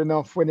 and sure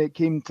enough, when it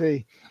came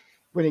to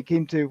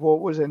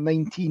what was it,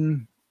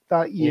 19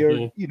 that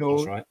year, you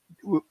know, right.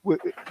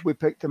 we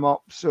picked him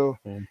up. So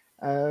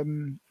I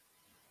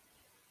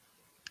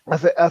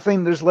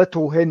think there's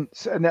little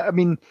hints, and I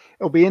mean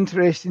it'll be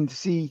interesting to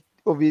see.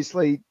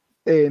 Obviously,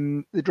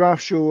 the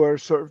draft show are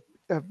sort of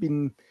have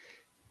been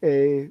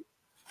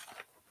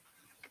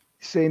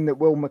saying that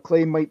Will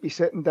McLean might be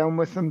sitting down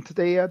with him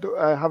today.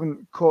 I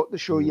haven't caught the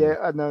show yet,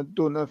 and I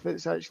don't know if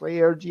it's actually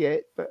aired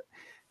yet. But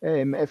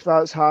if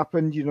that's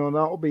happened, you know,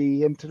 that'll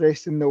be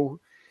interesting. Though,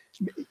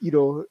 you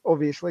know,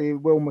 obviously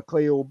Will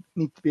McLean will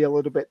need to be a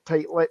little bit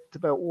tight-lipped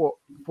about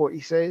what he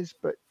says.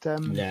 But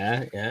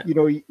you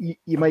know,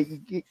 you might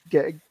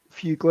get a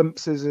few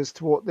glimpses as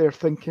to what they're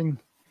thinking.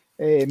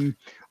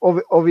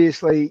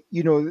 Obviously,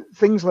 you know,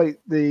 things like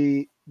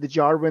the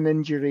Jarwin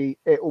injury,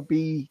 it'll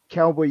be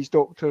Cowboys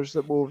doctors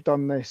that will have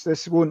done this.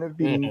 This won't have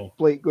been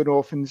Blake going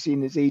off and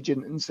seeing his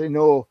agent and saying,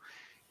 "Oh,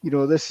 you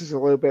know, this is a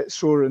little bit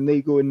sore," and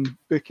they go and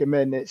book him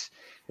in. It's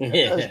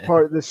as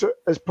part of the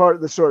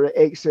sort of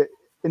exit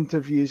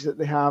interviews that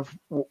they have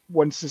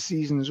once the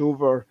season's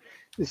over.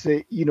 They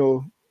say, you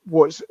know,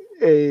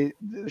 they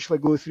shall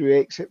go through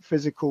exit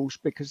physicals,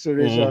 because there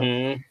is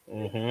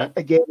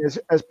again,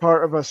 as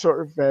part of a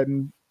sort of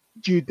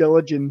due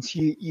diligence,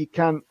 you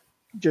can't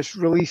just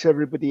release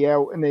everybody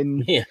out and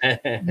then you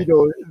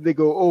know they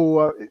go,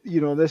 oh,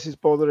 you know, this is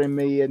bothering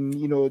me, and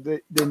you know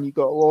then you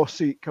got a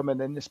lawsuit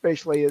coming in,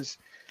 especially as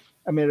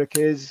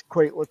America is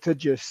quite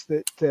litigious,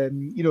 that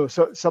you know,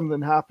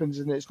 something happens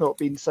and it's not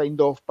being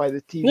signed off by the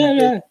team.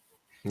 You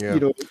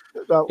know,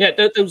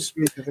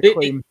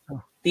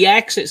 the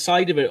exit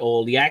side of it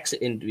all, the exit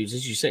interviews,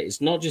 as you say,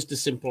 it's not just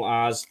as simple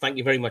as "thank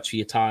you very much for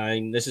your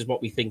time, this is what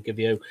we think of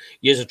you,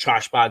 here's a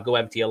trash bag, go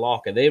empty your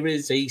locker." There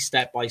is a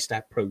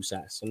step-by-step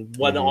process, and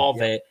one of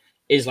it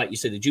is, like you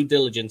said, the due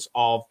diligence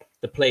of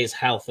the player's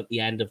health at the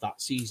end of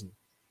that season.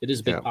 It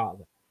is a big part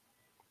of it.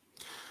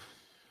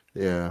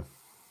 Yeah.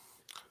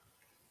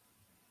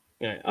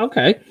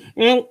 Okay.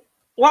 Well,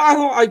 what I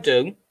thought I'd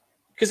do,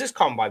 because it's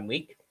Combine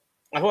Week,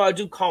 I thought I'd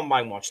do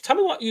Combine Watch. Tell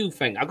me what you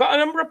think. I've got a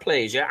number of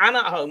players here, and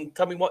at home,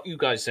 tell me what you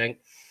guys think.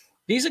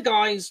 These are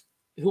guys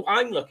who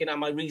I'm looking at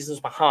my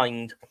reasons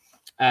behind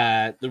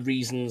the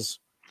reasons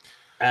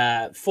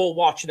for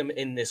watching them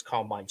in this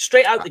Combine.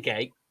 Straight out the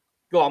gate.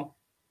 Go on.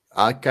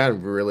 I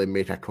can't really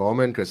make a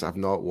comment because I've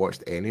not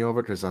watched any of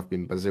it because I've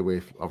been busy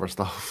with other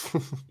stuff.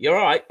 You're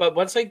all right, but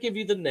once I give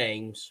you the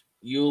names,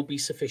 you'll be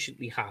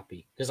sufficiently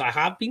happy, because I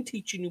have been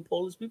teaching you,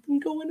 Paul, as we've been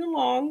going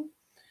along.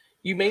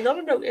 You may not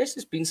have noticed,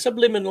 it's been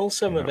subliminal,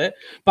 some of it,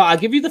 but I'll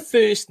give you the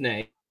first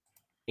name,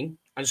 and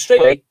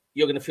straight away,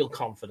 you're going to feel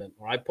confident,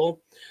 all right,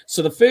 Paul?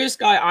 So the first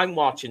guy I'm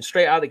watching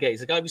straight out of the gate is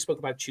the guy we spoke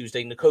about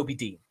Tuesday, Nakobe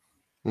Dean.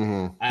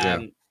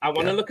 I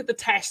want to look at the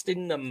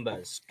testing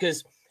numbers,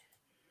 because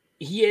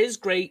he is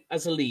great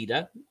as a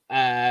leader,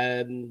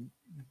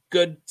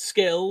 good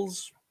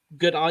skills,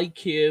 good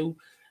IQ.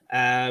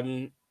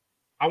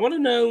 I want to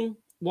know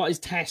what his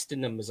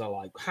testing numbers are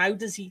like. How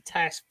does he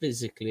test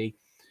physically?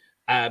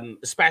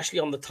 Especially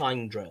on the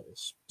time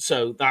drills.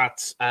 So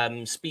that's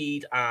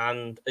speed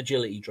and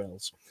agility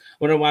drills. I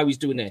wonder why he's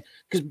doing it.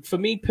 Because for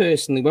me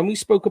personally, when we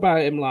spoke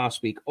about him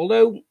last week,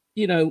 although,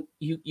 you know,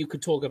 you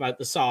could talk about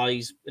the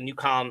size and you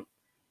can't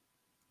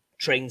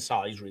train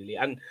size really.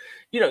 And,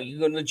 you know, you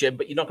go to the gym,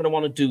 but you're not going to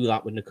want to do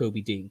that with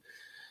Nakobe Dean.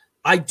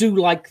 I do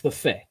like the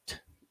fit.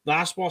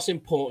 That's what's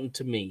important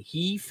to me.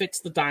 He fits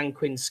the Dan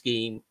Quinn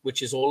scheme,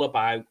 which is all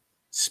about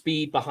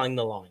speed behind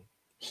the line.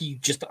 He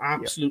just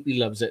absolutely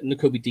loves it. And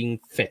Nakobe Dean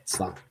fits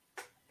that.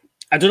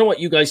 I don't know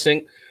what you guys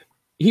think.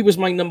 He was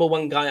my number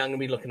one guy I'm going to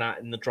be looking at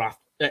in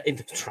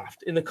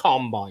the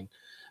Combine.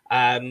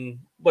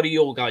 What are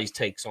your guys'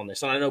 takes on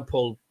this? And I know,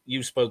 Paul,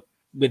 you spoke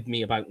with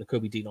me about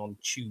Nakobe Dean on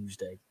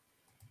Tuesday.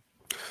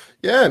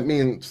 Yeah, I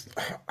mean,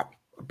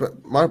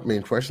 but my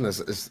main question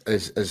is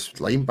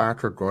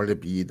linebacker going to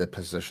be the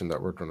position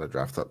that we're going to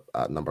draft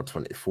at number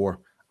 24?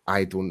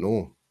 I don't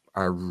know.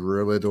 I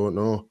really don't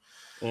know.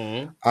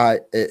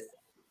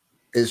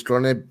 It's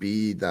going to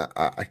be that,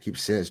 I keep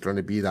saying it's going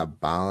to be that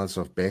balance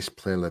of best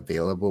player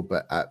available,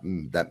 but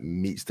that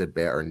meets the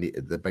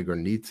bigger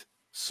need.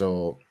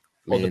 So,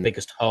 the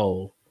biggest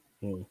hole.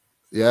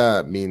 Yeah,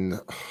 I mean,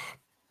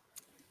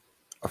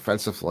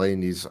 offensive line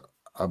needs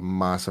a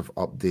massive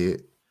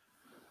update.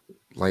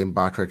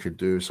 Linebacker could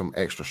do some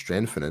extra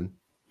strengthening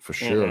for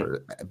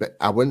sure, but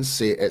I wouldn't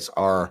say it's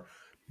our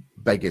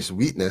biggest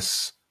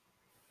weakness,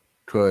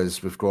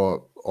 because we've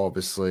got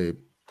obviously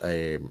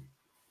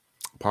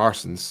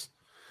Parsons.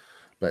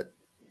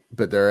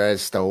 But there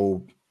is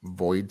still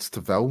voids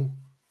to fill.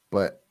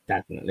 But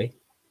definitely.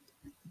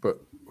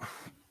 But I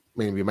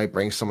mean, we might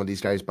bring some of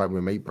these guys back.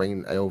 We might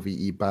bring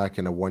LVE back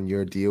in a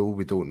 1-year deal.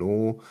 We don't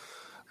know.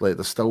 Like,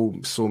 there's still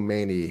so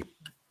many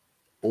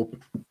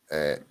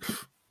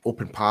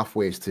open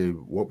pathways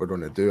to what we're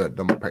going to do at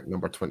pick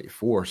number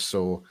 24.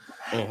 So,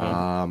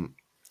 I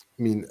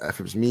mean, if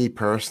it was me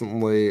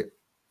personally,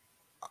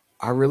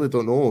 I really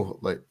don't know.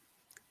 Like,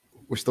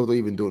 we still don't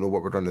even know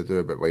what we're going to do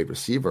about wide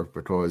receiver,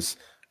 because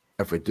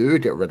if we do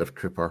get rid of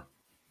Cooper,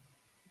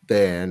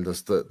 then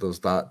there's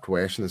that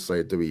question. It's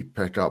like, do we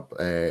pick up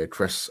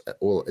Chris?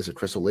 Is it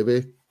Chris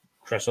Olave?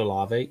 Chris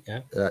Olave,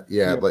 yeah.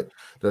 Yeah, like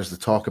there's the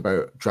talk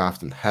about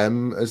drafting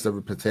him as the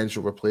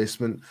potential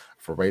replacement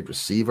for wide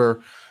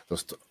receiver.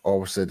 There's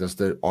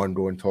the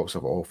ongoing talks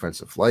of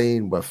offensive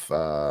line with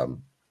the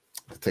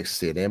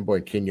Texas A&M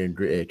boy Kenyon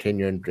Green.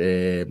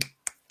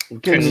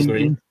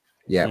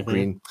 Yeah,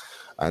 Green.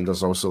 And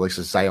there's also like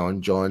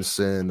Zion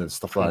Johnson and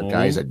stuff like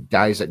that,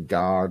 guys at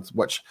guards,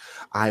 which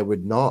I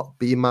would not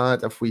be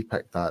mad if we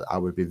picked that. I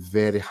would be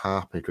very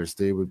happy, because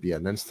they would be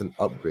an instant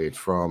upgrade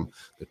from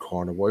the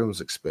Connor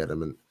Williams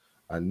experiment.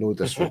 And no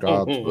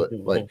disregard, but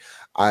like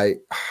I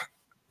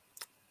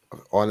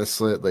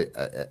honestly, like,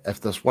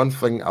 if there's one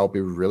thing I'll be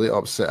really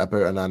upset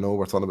about, and I know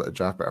we're talking about the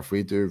draft, but if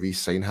we do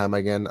re-sign him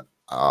again,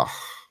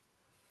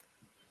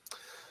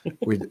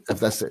 if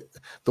that's it,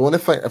 the only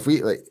thing,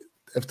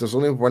 if there's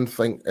only one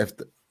thing, if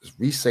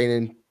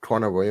re-signing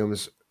Connor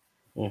Williams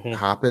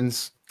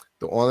happens,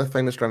 the only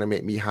thing that's going to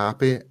make me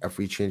happy if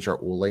we change our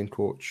O-line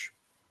coach.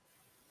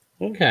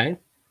 Okay.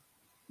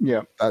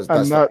 Yeah,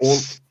 that's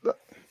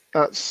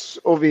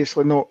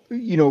obviously not.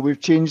 We've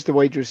changed the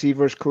wide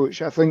receivers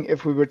coach. I think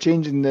if we were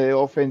changing the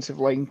offensive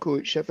line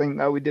coach, I think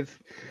that would have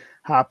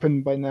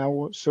happened by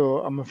now. So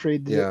I'm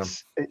afraid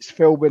that it's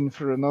filming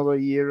for another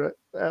year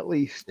at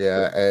least.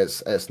 Yeah,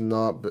 it's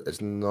not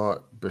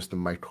boosting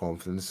my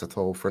confidence at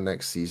all for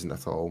next season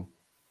at all.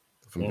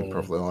 If I'm being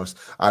perfectly honest,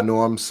 I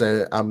know I'm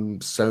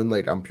sound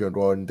like I'm pure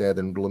drawn dead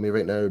and gloomy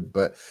right now,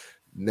 but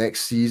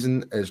next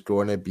season is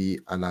going to be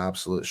an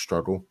absolute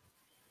struggle.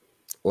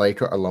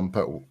 Like it or lump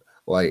it,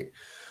 like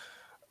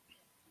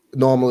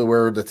normally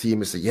where the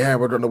team is like, yeah,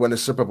 we're going to win a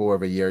Super Bowl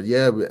every year.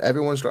 Yeah,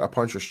 everyone's got a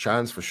puncher's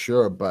chance for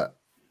sure, but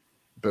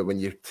when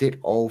you take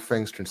all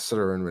things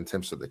considering in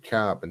terms of the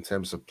cap, in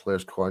terms of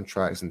players'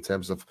 contracts, in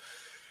terms of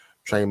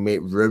trying to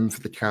make room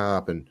for the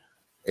cap, and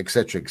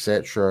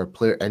etc.,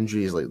 player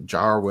injuries like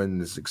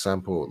Jarwin is an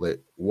example, like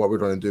what we're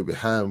going to do with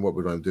him, what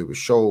we're going to do with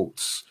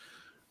Schultz.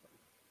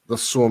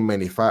 There's so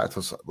many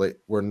factors. Like,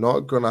 we're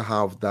not going to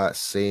have that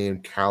same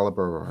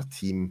caliber of a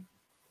team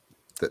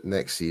that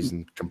next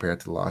season compared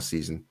to last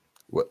season.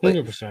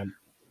 100%.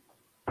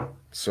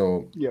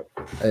 So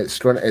it's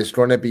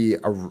going to be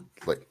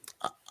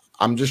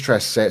I'm just trying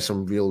to set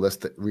some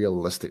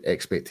realistic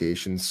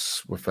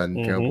expectations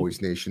within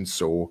Cowboys Nation,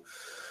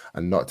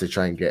 and not to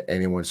try and get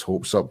anyone's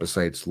hopes up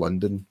besides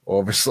London,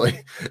 obviously.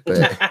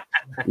 But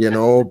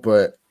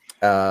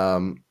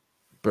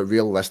but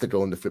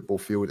realistically on the football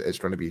field, it's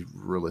going to be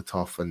really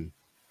tough. And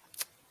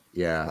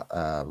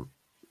for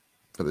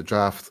the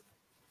draft,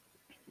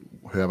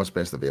 whoever's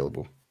best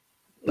available.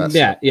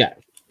 Yeah.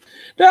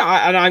 No,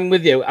 I'm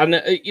with you. And,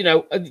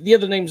 the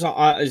other names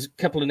is a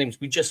couple of names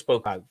we just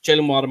spoke about.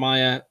 Jalen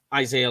Watermeyer,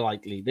 Isaiah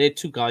Likely. They're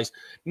two guys.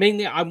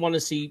 Mainly, I want to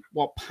see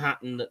what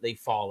pattern that they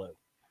follow.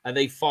 Are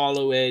they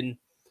following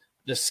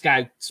the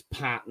scouts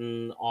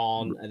pattern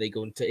on, are they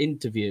going to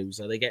interviews?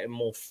 Are they getting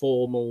more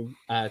formal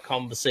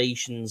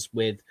conversations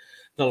with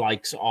the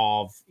likes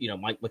of,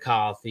 Mike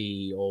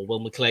McCarthy or Will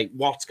McClay?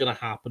 What's going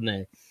to happen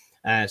there?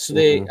 So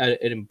they're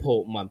an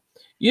important one.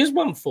 Here's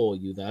one for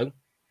you, though.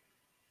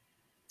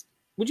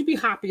 Would you be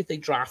happy if they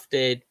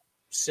drafted,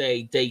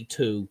 say, day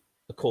 2,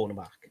 a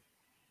cornerback?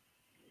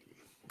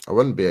 I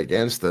wouldn't be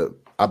against it.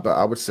 But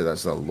I would say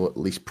that's the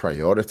least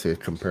priority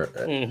compared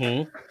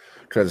to,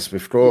 because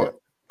we've got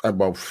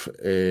we've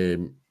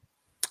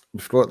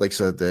got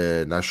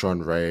the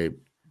Nashon Wright,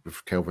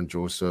 with Kelvin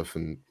Joseph,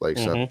 and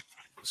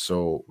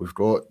so we've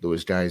got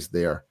those guys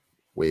there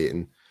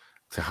waiting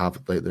to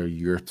have their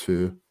year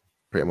 2,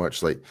 pretty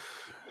much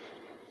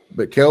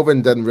But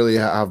Kelvin didn't really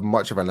have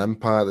much of an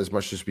impact as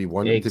much as we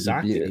wanted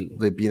to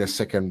be being a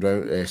second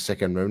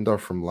rounder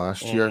from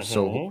last year.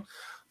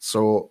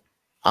 So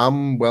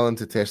I'm willing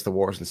to test the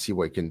waters and see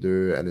what he can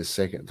do in his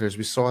second. Because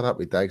we saw that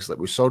with Diggs.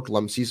 We saw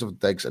glimpses of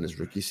Diggs in his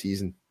rookie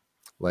season,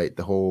 like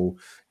the whole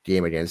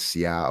game against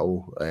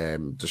Seattle,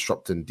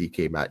 disrupting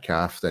DK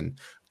Metcalf, and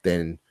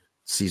then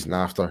season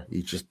after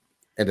he just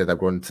ended up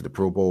going to the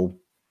Pro Bowl,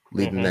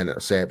 leading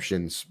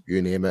interceptions, you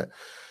name it.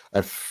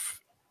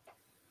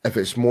 If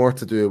it's more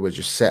to do with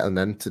just settling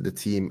into the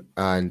team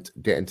and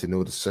getting to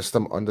know the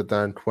system under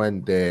Dan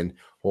Quinn, then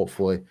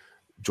hopefully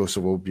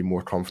Joseph will be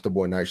more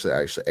comfortable and actually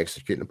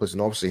executing the plays.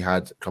 And obviously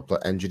had a couple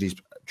of injuries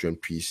during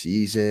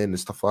preseason and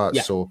stuff like that.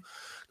 Yeah. So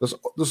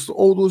there's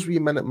all those wee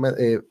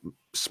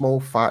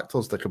small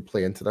factors that can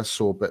play into this.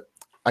 So, but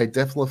I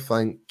definitely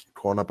think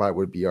cornerback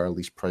would be our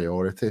least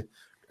priority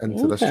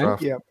into this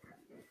draft.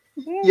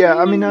 Yeah.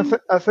 I mean,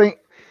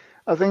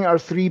 I think our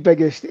 3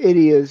 biggest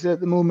areas at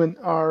the moment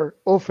are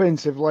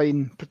offensive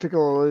line,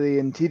 particularly the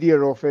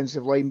interior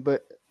offensive line.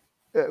 But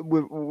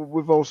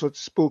we've also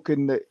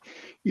spoken that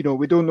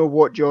we don't know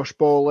what Josh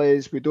Ball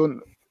is. We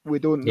don't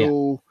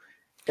know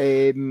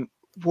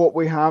what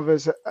we have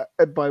as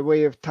by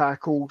way of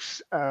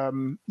tackles.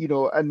 And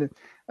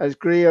as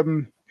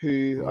Graham,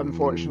 who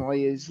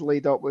unfortunately is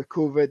laid up with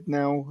COVID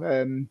now,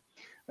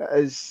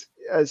 as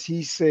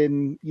he's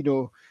saying,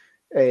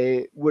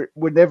 we're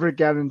never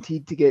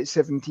guaranteed to get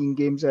 17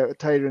 games out of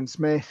Tyron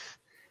Smith.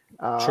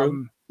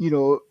 True.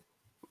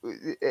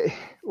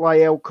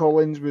 Lyle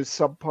Collins was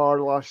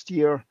subpar last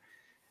year.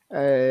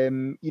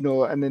 And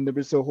then there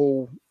was the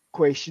whole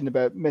question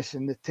about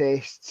missing the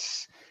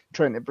tests,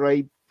 trying to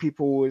bribe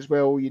people as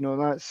well.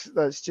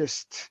 That's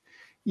just,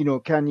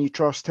 can you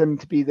trust him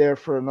to be there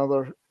for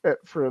another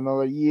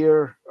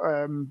year,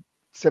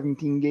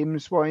 17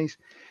 games wise?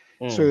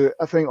 So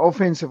I think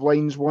offensive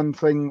line's one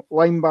thing.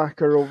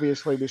 Linebacker,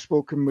 obviously, we've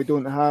spoken. We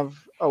don't have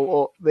a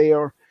lot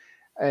there.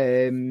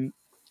 And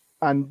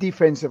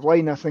defensive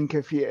line, I think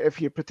if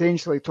you're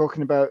potentially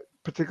talking about,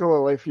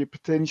 particularly if you're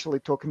potentially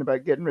talking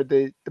about getting rid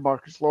of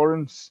DeMarcus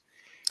Lawrence,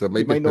 there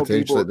might be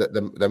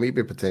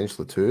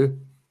potentially two.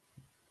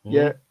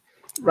 Yeah,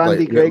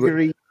 Randy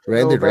Gregory.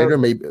 Randy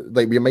Gregory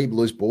we might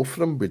lose both of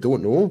them. We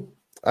don't know.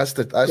 That's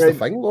the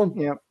thing, Lon.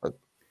 Yeah.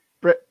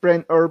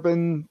 Brent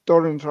Urban,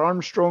 Dorrance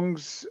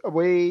Armstrong's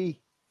away.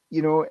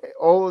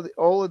 All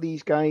of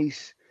these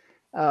guys.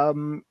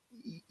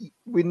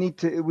 We need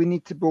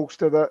to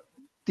bolster that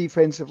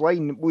defensive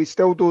line. We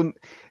still don't.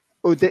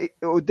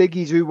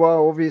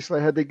 Odighizuwa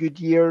obviously had a good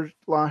year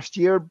last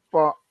year,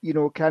 but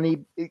can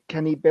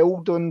he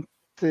build on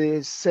to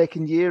his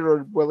second year,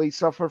 or will he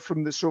suffer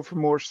from the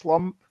sophomore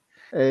slump?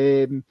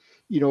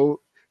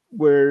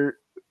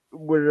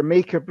 We're a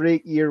make or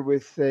break year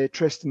with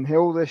Tristan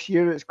Hill this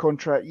year. It's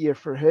contract year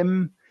for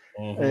him.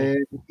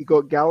 You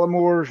got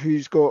Gallimore,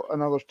 who's got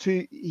another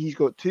 2. He's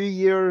got 2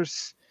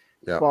 years,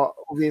 but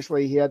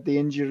obviously he had the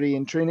injury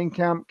in training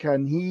camp.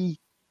 Can he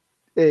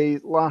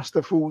last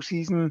a full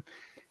season?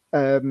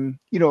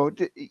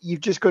 You've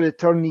just got to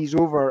turn these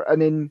over,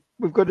 and then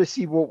we've got to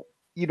see what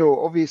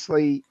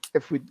obviously,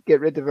 if we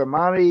get rid of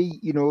Amari,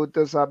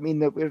 does that mean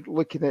that we're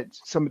looking at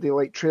somebody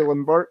like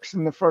Treylon Burks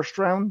in the first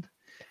round?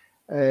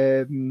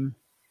 And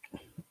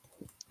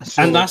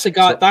that's a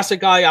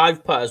guy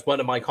I've put as one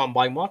of my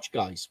combine watch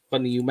guys.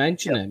 Funny you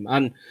mention him.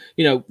 And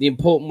the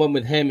important one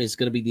with him is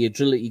going to be the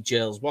agility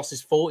drills. What's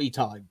his 40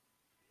 time?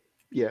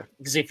 Yeah,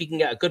 because if he can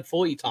get a good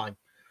 40 time,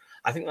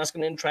 I think that's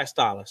going to interest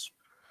Dallas.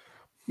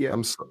 Yeah,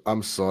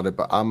 I'm sorry,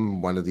 but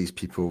I'm one of these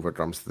people when it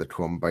comes to the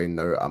combine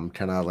now. I'm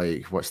kind of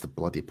like, what's the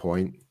bloody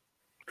point?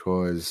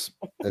 Because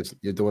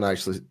you don't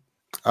actually.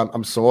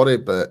 I'm sorry,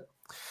 but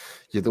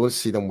you don't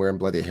see them wearing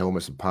bloody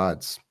helmets and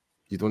pads.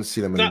 You don't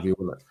see them in real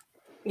life.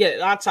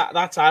 Yeah,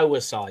 that's our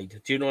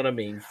side. Do you know what I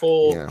mean?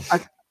 For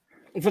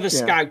the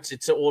scouts,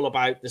 it's all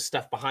about the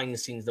stuff behind the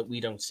scenes that we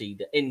don't see,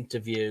 the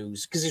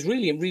interviews, because it's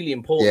really, really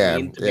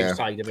important, the interview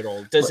side of it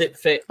all. Does it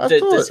fit?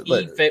 Does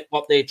he fit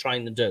what they're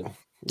trying to do?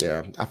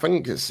 Yeah, I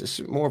think it's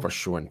more of a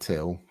show and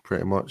tell,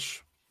 pretty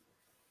much.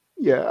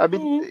 Yeah, I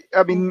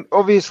mean,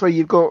 obviously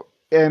you've got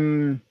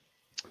who's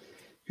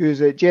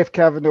it? Jeff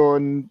Kavanaugh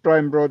and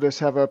Brian Broaddus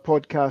have a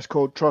podcast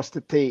called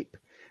Trusted Tape,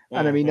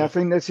 and I mean, I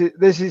think this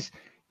is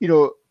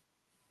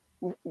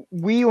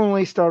we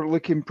only start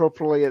looking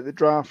properly at the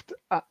draft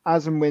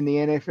as and when the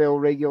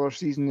NFL regular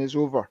season is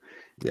over.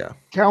 Yeah,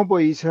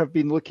 Cowboys have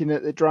been looking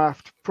at the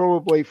draft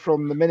probably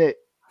from the minute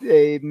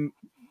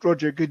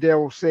Roger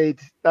Goodell said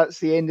that's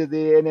the end of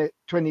the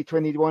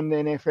 2021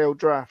 NFL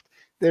draft.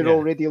 They're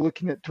already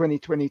looking at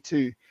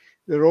 2022.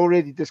 They're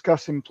already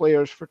discussing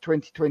players for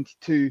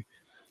 2022.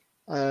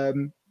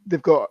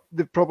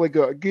 They've probably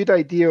got a good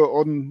idea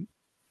on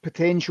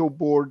potential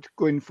board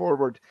going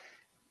forward.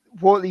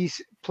 What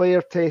these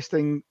player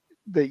testing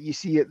that you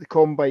see at the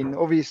combine,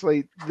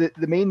 obviously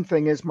the main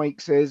thing, as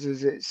Mike says,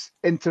 is it's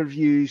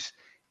interviews,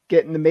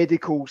 getting the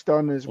medicals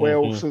done as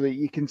well, so that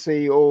you can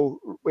say, oh,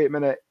 wait a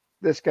minute,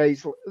 this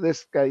guy's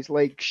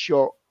leg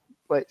shot.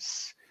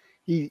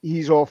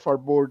 He's off our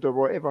board or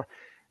whatever.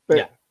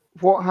 But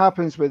what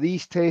happens with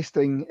these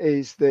testing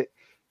is that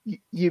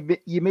you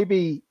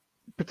maybe,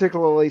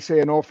 particularly say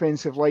an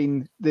offensive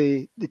line,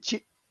 the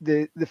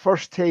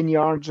first 10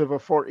 yards of a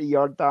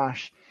 40-yard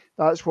dash,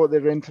 that's what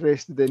they're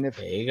interested in.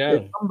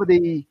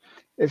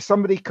 If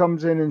somebody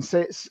comes in and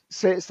sets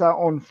that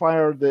on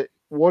fire that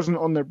wasn't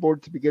on their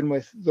board to begin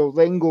with, they'll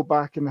then go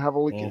back and have a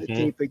look at the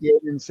tape again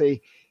and say,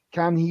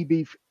 can he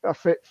be a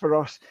fit for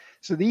us?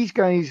 So these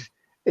guys,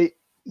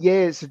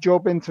 it's a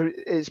job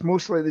it's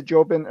mostly the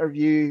job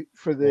interview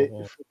for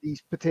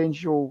these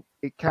potential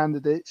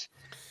candidates.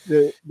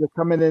 They're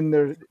coming in,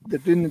 they're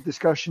doing the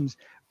discussions,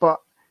 but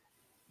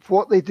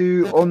what they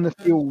do on the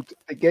field,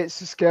 it gets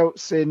the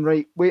scouts saying,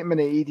 right, wait a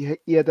minute,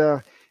 he had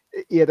a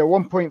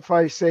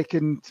 1.5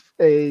 second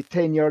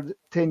 10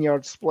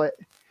 yard split.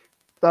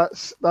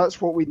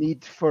 That's what we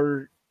need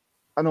for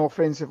an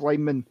offensive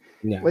lineman.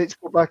 Yeah. Let's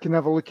go back and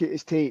have a look at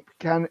his tape.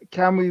 Can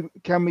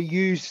we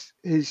use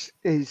his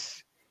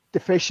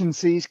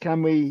deficiencies?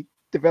 Can we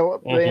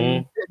develop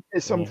them?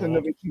 It's something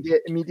that we can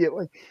get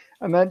immediately,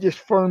 and that just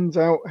firms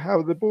out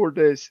how the board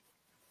is.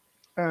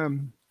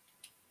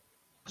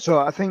 So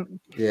I think,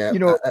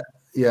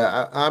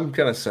 I'm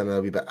kind of sounding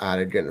a wee bit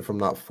arrogant from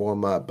that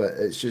format, but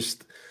it's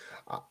just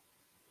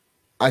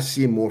I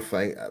see more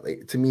thing.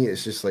 Like, to me,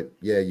 it's just like,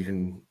 you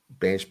can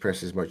bench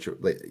press as much.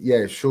 Like, yeah,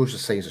 it shows the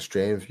signs of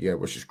strength, yeah,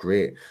 which is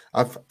great.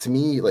 To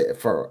me, like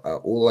for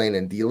an O-line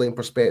and D-line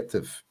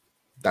perspective,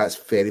 that's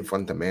very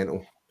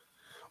fundamental.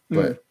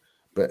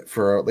 But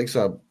for like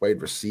a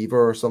wide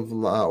receiver or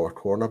something like that, or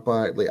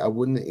cornerback, like I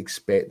wouldn't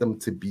expect them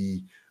to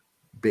be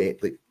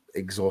like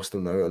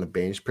exhausting out on a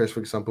bench press, for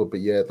example. But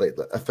yeah, like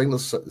I think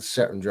there's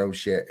certain drill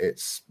shit.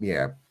 It's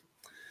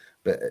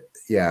but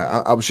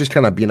yeah, I was just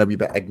kind of being a wee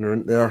bit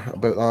ignorant there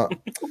about that.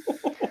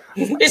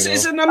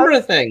 It's a number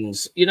of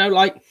things,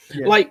 like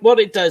what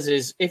it does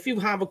is if you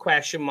have a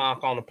question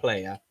mark on a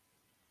player,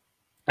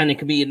 and it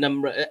can be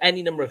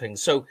any number of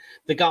things. So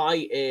the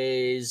guy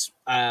is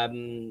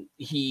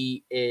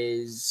he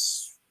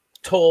is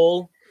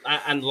tall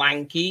and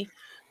lanky,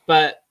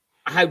 but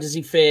how does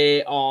he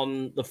fare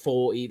on the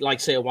 40?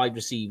 Like say a wide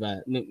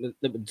receiver that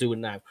we're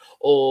doing now,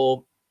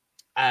 or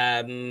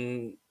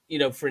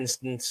for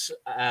instance,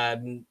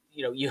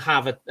 you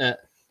have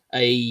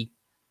a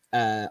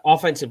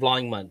offensive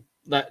lineman.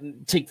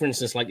 Take for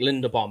instance like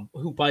Linderbaum,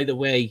 who by the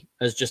way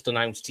has just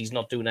announced he's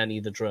not doing any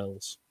of the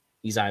drills.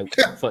 He's out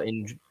foot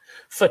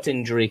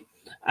injury.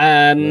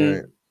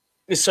 Right.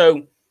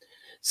 So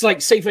it's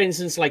like, say for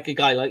instance, like a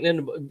guy like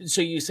Linderbaum.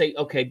 So you say,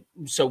 okay,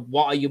 so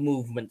what are your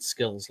movement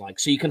skills like?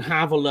 So you can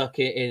have a look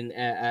in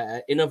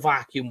a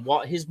vacuum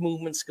what his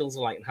movement skills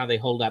are like and how they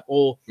hold up.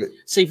 Or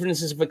say for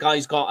instance, if a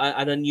guy's got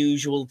an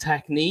unusual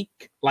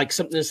technique, like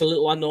something that's a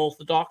little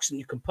unorthodox, and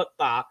you can put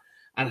that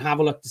and have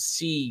a look to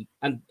see,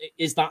 and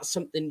is that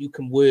something you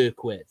can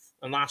work with?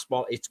 And that's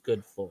what it's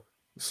good for.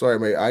 Sorry,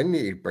 mate, I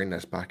need to bring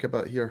this back a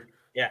bit here.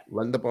 Yeah.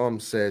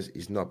 Linderbaum says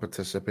he's not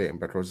participating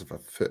because of a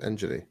foot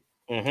injury.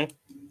 Mm-hmm.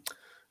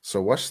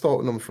 So what's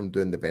stopping him from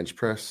doing the bench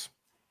press?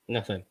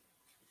 Nothing.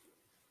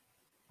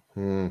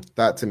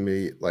 That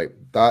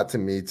to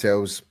me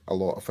tells a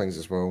lot of things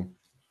as well.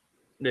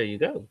 There you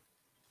go.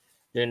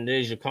 Then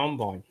there's your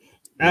combine.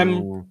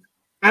 And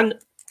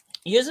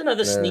here's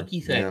another sneaky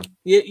thing.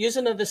 Yeah. Here's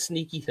another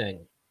sneaky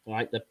thing,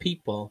 right? The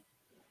people,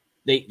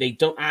 they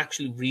don't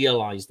actually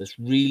realize this.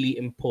 Really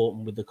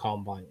important with the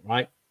combine,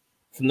 right?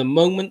 From the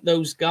moment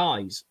those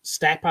guys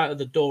step out of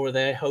the door of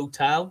their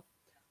hotel,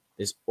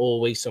 there's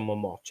always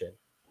someone watching.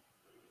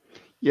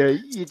 Yeah,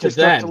 you just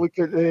have to look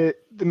at the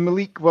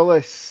Malik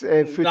Willis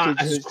footage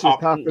that's just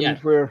happened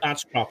where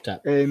that's cropped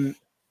up.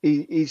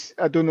 He's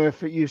I don't know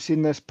if you've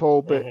seen this,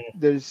 Paul, but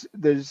there's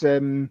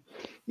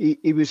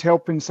he was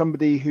helping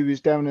somebody who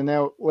was down and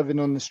out living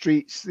on the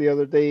streets the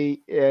other day,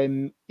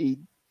 and he,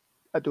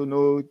 I don't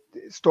know,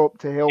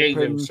 stopped to help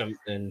him,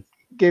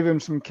 gave him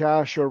some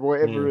cash or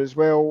whatever as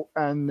well,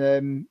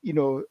 and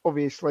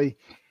obviously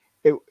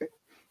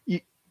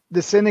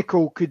the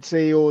cynical could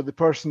say, oh, the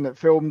person that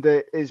filmed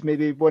it is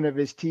maybe one of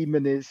his team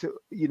and is,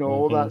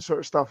 all that sort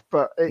of stuff.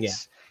 But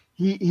it's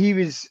he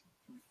was,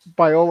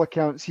 by all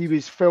accounts, he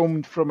was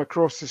filmed from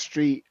across the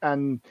street,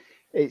 and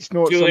it's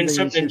not doing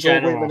something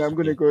says, oh, wait, I'm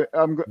going to go.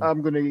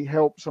 I'm going to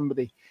help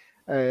somebody.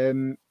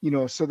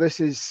 So this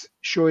is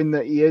showing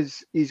that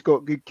he's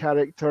got good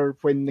character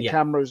when the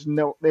camera's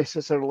not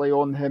necessarily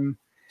on him.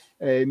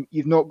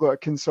 You've not got a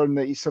concern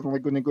that he's suddenly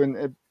going to go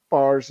into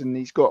bars and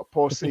he's got a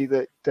posse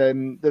that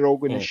they're all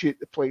going to shoot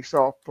the place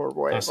up or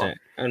whatever. That's it.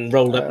 And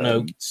rolled up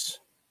notes.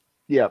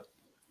 Yeah.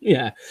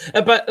 Yeah.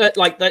 But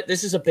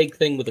this is a big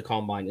thing with the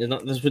combine.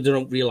 That's what they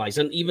don't realize.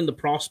 And even the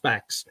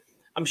prospects,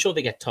 I'm sure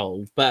they get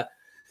told, but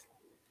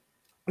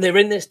they're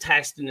in this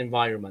testing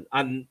environment.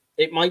 And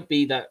it might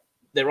be that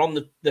they're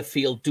on the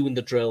field doing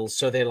the drills.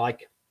 So they're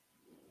like,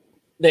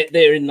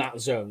 they're in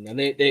that zone and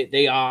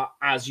they are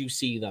as you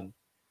see them.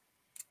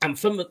 And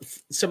from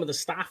some of the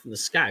staff and the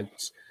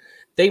scouts,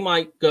 they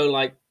might go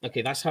like,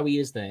 okay, that's how he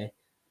is there.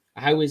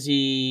 How is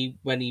he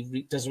when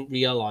he doesn't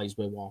realize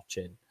we're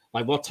watching?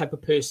 Like, what type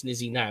of person is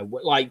he now?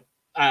 Like,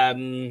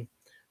 the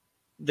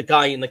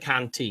guy in the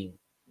canteen,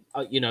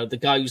 the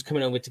guy who's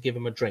coming over to give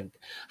him a drink.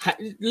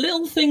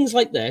 Little things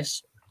like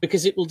this,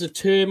 because it will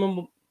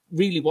determine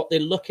really what they're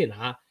looking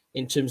at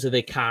in terms of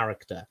their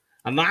character.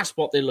 And that's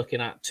what they're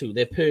looking at too,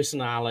 their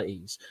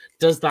personalities.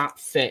 Does that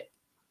fit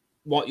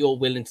what you're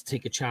willing to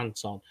take a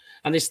chance on?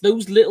 And it's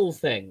those little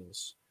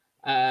things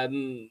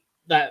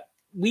that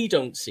we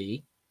don't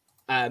see,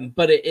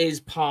 but it is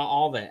part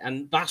of it,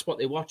 and that's what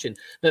they're watching.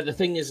 But the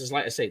thing is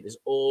like I say, there's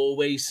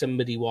always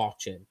somebody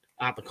watching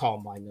at the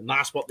combine, and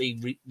that's what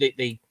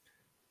they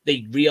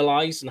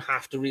realize and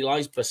have to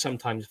realize, but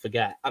sometimes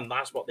forget, and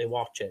that's what they're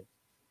watching.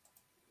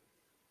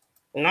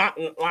 And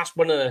that's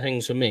one of the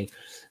things for me.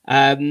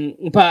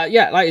 But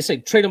yeah, like I say,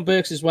 Traylon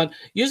Burks is one.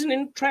 Here's an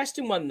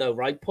interesting one though,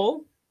 right,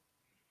 Paul?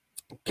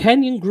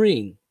 Kenyon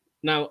Green.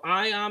 Now,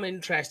 I am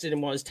interested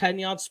in what his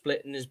 10-yard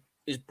split and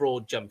his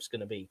broad jump's going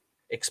to be.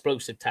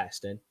 Explosive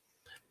testing.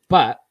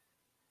 But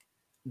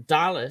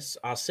Dallas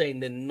are saying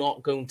they're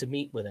not going to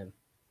meet with him.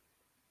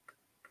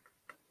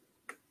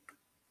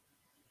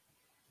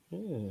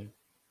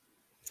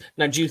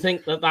 Now, do you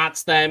think that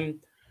that's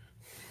them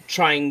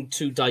trying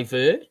to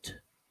divert?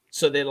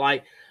 So they're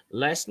like,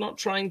 let's not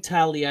try and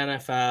tell the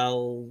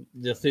NFL,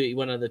 the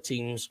 31 other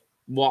teams,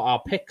 what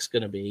our pick's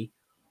going to be.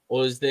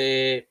 Or is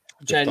there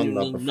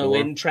genuinely no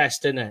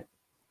interest in it?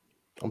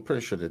 I'm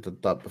pretty sure they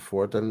did that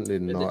before, didn't they?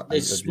 Not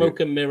There's smoke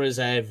and mirrors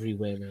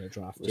everywhere in the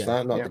draft. Was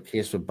that not the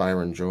case with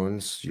Byron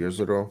Jones years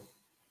ago?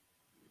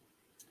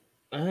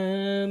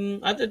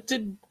 It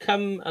did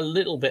come a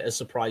little bit of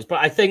surprise, but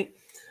I think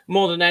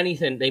more than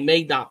anything, they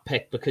made that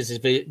pick because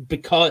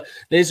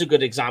there's a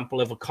good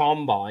example of a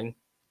combine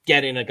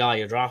getting a guy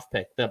a draft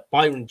pick. That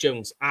Byron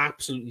Jones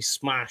absolutely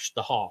smashed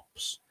the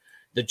hops,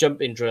 the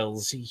jumping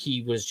drills.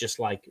 He was just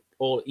like,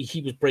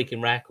 he was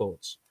breaking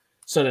records.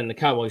 So then the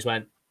Cowboys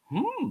went,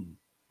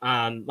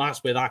 and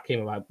that's where that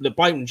came about. The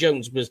Byron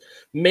Jones was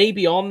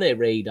maybe on their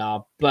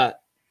radar,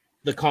 but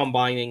the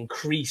combine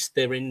increased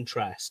their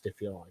interest, if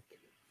you like.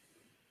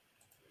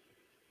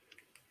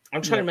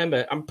 I'm trying to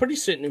remember. I'm pretty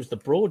certain it was the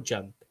broad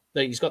jump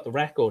that he's got the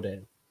record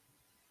in.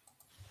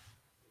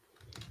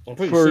 I'm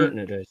pretty certain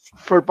it is.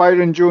 For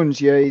Byron Jones,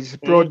 yeah, he's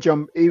broad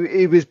jump.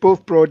 He was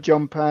both broad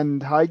jump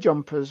and high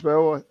jump as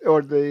well,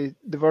 or the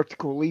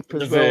vertical leap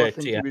as well. I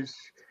think he was.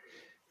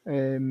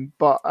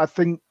 But I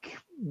think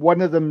one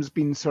of them's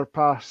been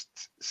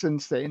surpassed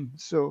since then.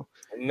 So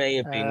it may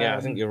have been. I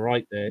think you're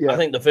right there. Yeah. I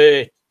think the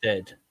vert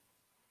did.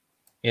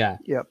 Yeah.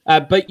 Yeah.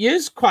 But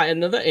here's quite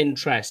another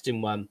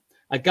interesting one.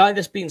 A guy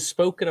that's been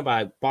spoken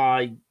about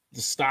by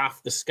the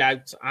staff, the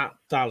scouts at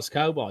Dallas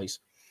Cowboys,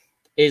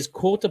 is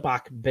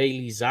quarterback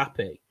Bailey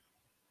Zappi.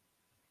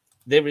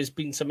 There has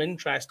been some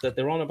interest that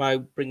they're on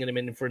about bringing him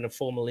in for a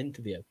formal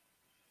interview.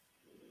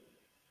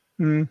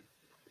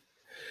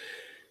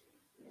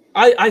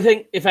 I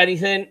think, if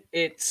anything,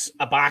 it's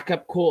a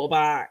backup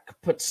quarterback,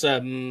 put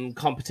some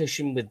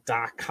competition with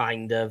Dak,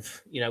 kind of.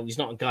 You know, he's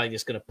not a guy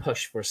that's going to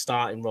push for a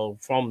starting role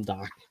from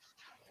Dak.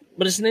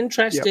 But it's an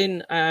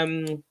interesting...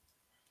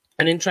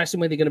 An interesting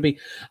way they're going to be.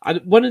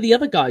 One of the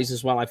other guys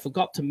as well, I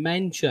forgot to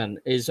mention,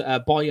 is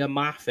Boyer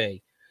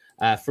Maffey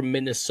from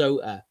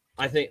Minnesota.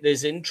 I think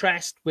there's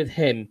interest with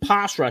him.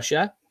 Pass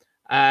rusher.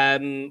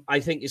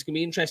 I think it's going to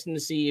be interesting to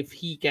see if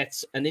he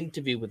gets an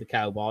interview with the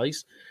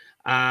Cowboys.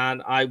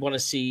 And I want to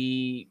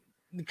see,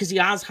 because he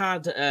has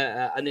had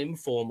an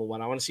informal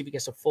one, I want to see if he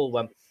gets a full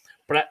one.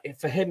 But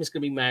for him, it's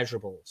going to be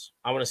measurables.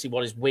 I want to see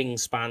what his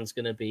wingspan's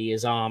going to be,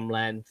 his arm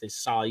length, his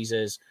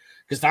sizes,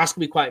 because that's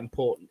going to be quite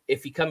important.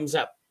 If he comes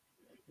up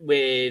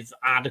with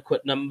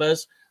adequate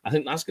numbers, I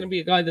think that's going to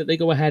be a guy that they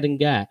go ahead and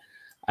get.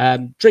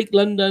 Drake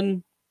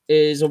London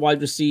is a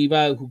wide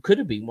receiver who could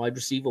have been wide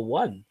receiver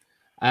 1,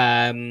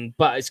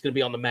 but it's going to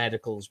be on the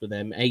medicals with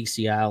him,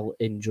 ACL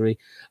injury.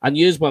 And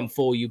here's one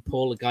for you,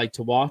 Paul, a guy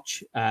to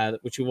watch,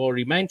 which we've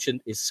already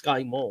mentioned, is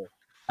Sky Moore,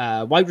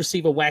 wide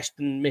receiver,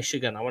 Western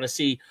Michigan. I want to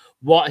see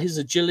what his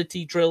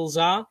agility drills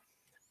are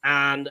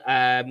and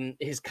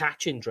his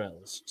catching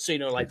drills. So, you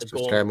know, like the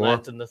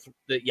gauntlet and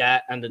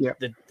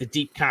the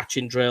deep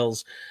catching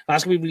drills.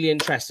 That's going to be really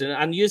interesting.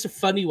 And here's a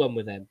funny one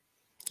with him.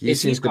 He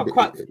seems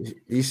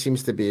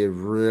to be a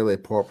really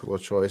popular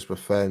choice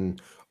within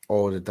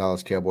all the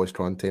Dallas Cowboys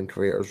content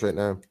creators right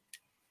now.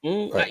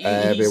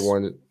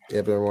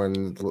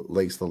 Everyone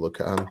likes to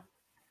look at him.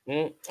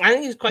 I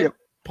think he's quite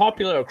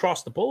popular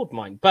across the board,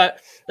 mine.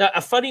 But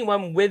a funny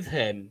one with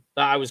him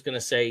that I was going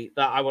to say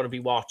that I want to be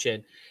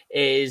watching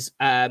is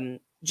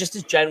just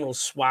his general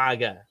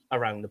swagger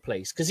around the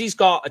place, because he's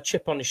got a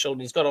chip on his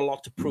shoulder. He's got a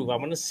lot to prove. I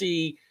want to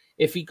see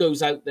if he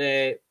goes out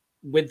there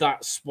with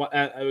that,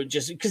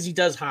 just because he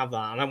does have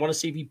that, and I want to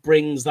see if he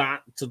brings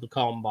that to the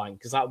combine,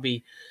 because that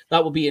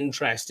would be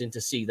interesting to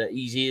see that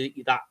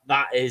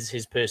that is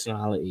his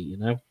personality, you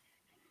know.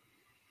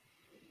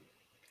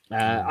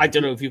 I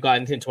don't know if you've got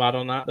anything to add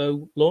on that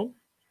though, Lorne.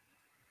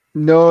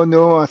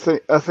 No. I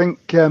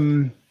think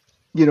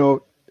you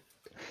know,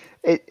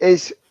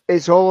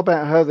 it's all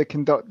about how they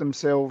conduct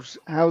themselves,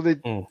 how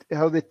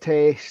they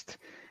test.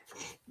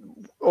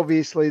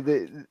 Obviously,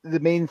 the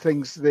main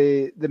things,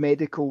 the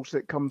medicals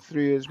that come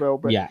through as well.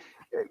 But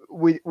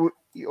we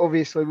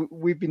obviously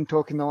we've been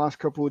talking the last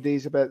couple of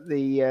days about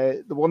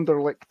the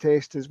Wonderlic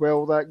test as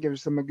well. That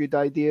gives them a good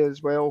idea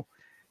as well.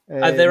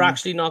 They're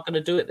actually not going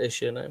to do it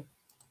this year now.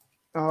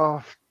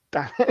 Oh,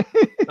 damn it.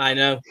 I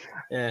know.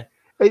 Yeah.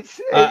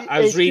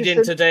 I was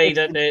reading today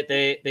that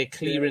they're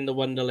clearing the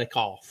Wonderlic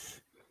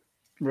off.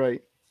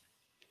 Right.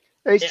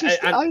 It's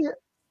just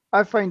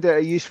I find it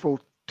a useful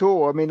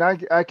tool. I mean,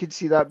 I could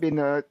see that being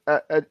a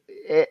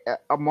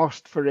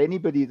must for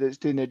anybody that's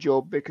doing a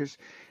job, because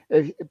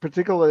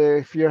particularly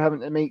if you're having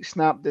to make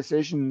snap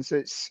decisions,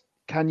 it's,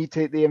 can you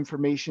take the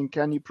information,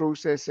 can you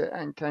process it,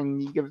 and can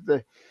you give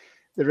the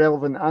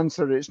relevant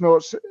answer? It's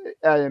not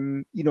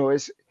you know,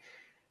 it's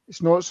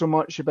not so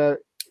much about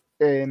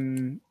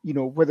you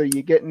know, whether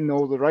you're getting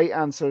all the right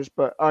answers,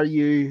 but are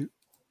you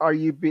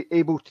be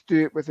able to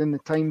do it within the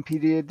time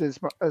period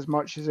as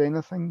much as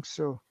anything?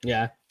 So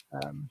yeah.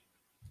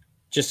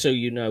 Just so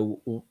you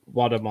know,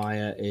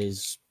 Wadamaya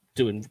is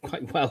doing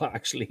quite well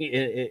actually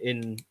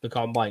in the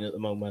combine at the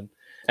moment.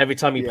 Every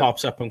time he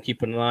pops up, I'm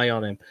keeping an eye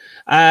on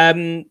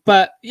him.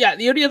 But yeah,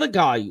 the only other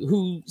guy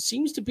who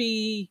seems to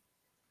be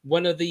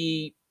one of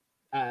the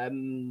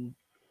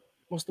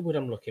what's the word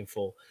I'm looking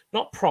for?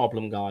 Not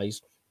problem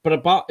guys, but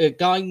about a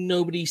guy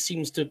nobody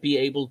seems to be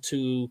able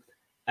to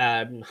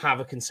have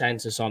a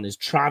consensus on is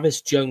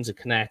Travis Jones of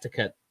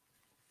Connecticut.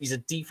 He's a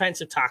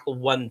defensive tackle,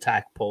 one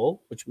tech,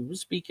 Paul, which we were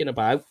speaking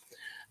about.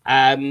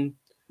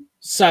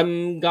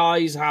 Some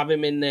guys have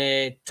him in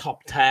their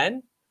top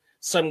 10.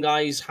 Some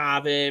guys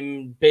have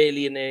him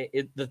barely in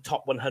the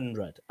top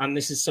 100. And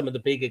this is some of the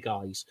bigger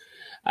guys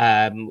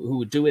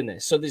who are doing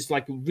this. So there's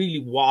like a really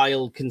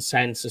wild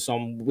consensus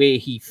on where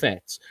he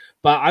fits.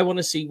 But I want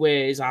to see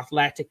where his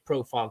athletic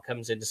profile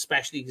comes in,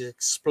 especially his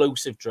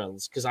explosive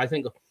drills, because I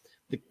think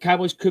the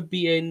Cowboys could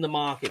be in the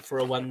market for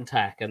a one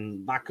tech,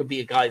 and that could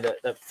be a guy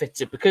that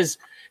fits it, because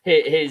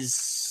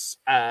his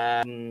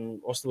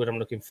what's the word I'm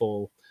looking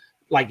for?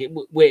 Like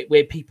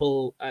where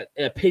people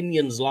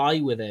opinions lie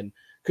with him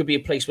could be a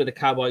place where the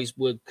Cowboys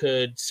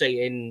could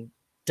say in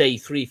day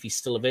 3, if he's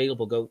still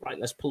available, go, right,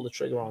 let's pull the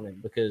trigger on him,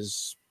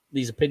 because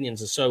these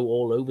opinions are so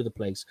all over the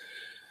place.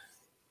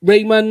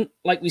 Raymond,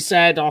 like we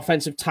said,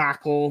 offensive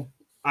tackle.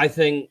 I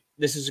think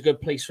this is a good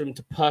place for him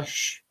to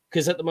push,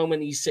 because at the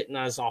moment he's sitting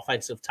as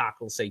offensive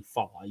tackle, say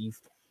 5.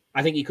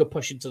 I think he could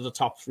push into the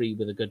top 3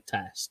 with a good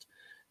test.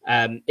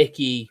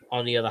 Icky,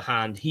 on the other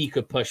hand, he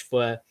could push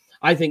for,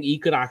 I think he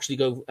could actually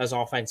go as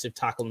offensive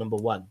tackle number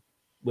 1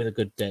 with a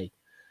good day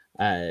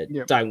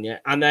down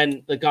here. And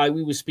then the guy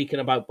we were speaking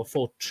about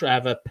before,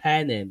 Trevor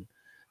Penning,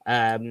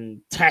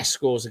 test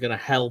scores are going to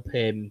help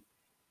him,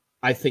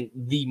 I think,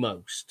 the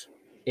most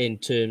in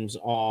terms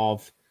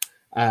of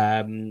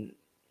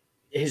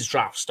his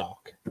draft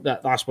stock.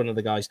 That's one of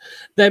the guys.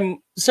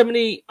 Then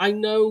somebody, I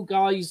know,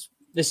 guys,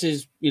 this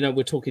is,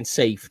 we're talking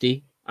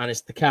safety, and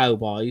it's the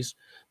Cowboys,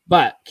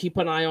 but keep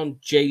an eye on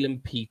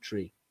Jalen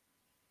Petrie.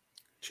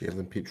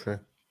 Jalen Petrie?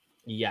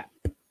 Yeah.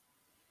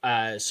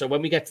 So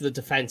when we get to the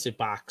defensive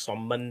backs on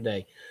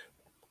Monday,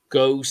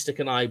 go stick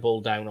an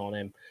eyeball down on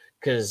him,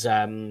 because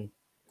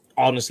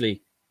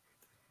honestly,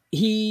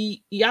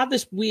 he had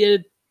this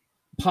weird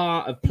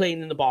part of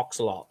playing in the box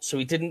a lot, so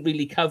he didn't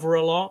really cover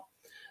a lot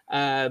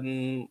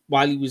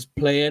while he was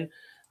playing.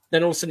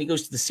 Then all of a sudden he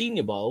goes to the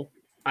Senior Bowl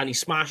and he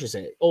smashes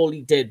it. All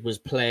he did was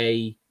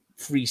play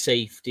free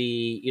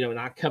safety, in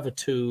that cover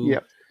 2,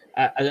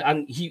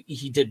 and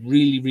he did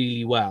really,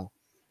 really well.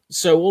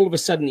 So all of a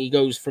sudden he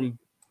goes from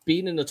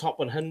being in the top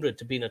 100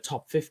 to being a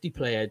top 50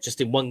 player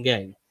just in one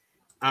game.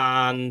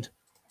 And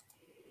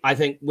I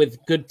think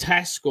with good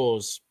test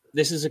scores,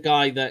 this is a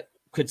guy that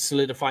could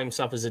solidify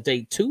himself as a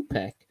day 2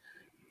 pick,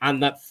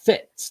 and that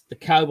fits the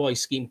Cowboy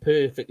scheme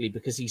perfectly,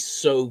 because he's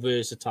so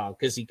versatile,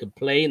 because he can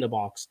play in the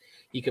box,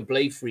 he can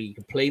play free, he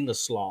can play in the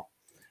slot.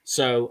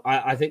 So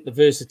I think the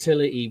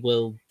versatility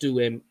will do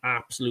him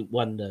absolute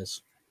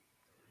wonders.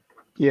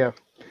 Yeah.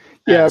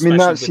 Yeah, I mean,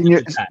 that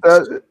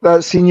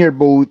Senior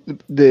Bowl,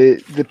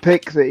 the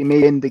pick that he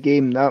made in the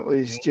game, that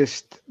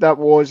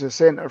was a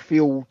centre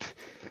field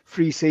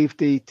free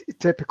safety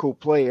typical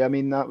play. I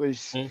mean, that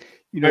was he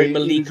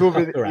was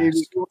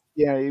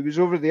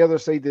over the other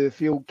side of the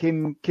field,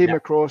 came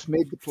across,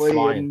 made the play,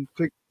 and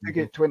took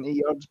it 20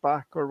 yards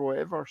back or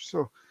whatever.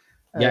 So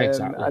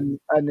exactly,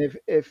 and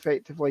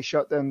effectively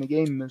shut down the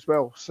game as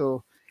well.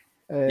 So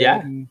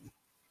he's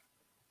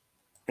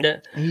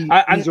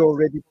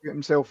already put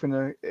himself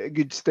in a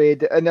good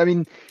stead. And I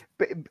mean,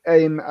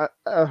 I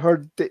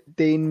heard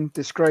Dane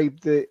describe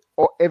that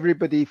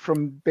everybody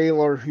from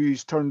Baylor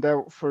who's turned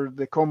out for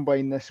the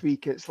combine this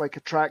week, it's like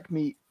a track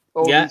meet.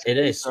 It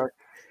is.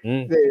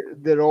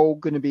 They're all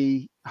going to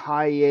be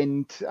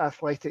high-end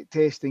athletic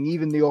testing.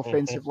 Even the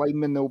offensive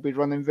linemen, they'll be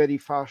running very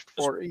fast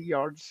 40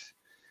 yards.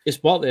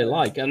 It's what they're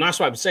like, and that's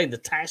why I'm saying the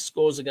test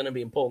scores are going to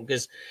be important,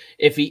 because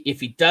if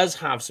he does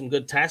have some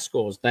good test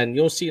scores, then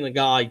you're seeing a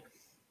guy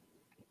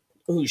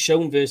who's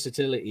shown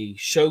versatility,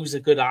 shows a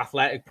good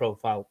athletic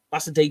profile.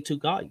 That's a day 2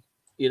 guy,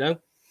 The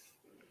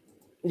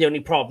only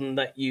problem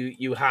that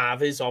you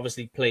have is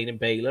obviously playing in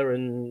Baylor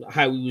and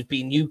how he was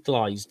being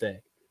utilized there.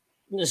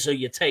 So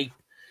your tape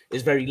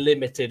is very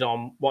limited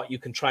on what you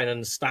can try and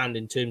understand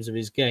in terms of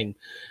his game.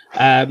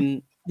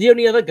 The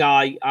only other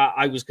guy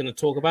I was going to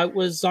talk about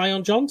was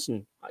Zion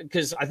Johnson,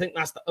 because I think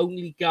that's the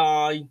only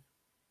guy.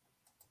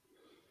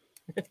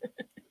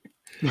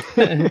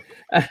 Very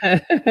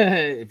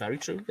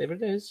true. There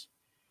it is.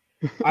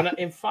 And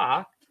in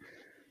fact,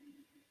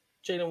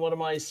 Jalen, one of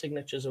my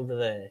signatures over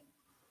there.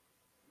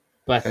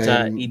 But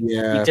he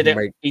did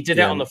it. He did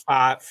it on the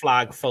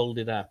flag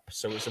folded up,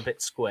 so it's a bit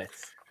squiff.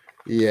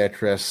 Yeah,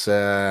 Chris.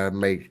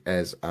 Mike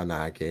is an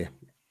Aggie.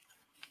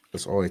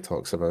 That's all he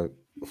talks about.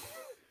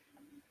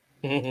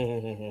 I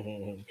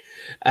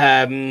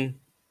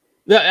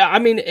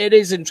mean, it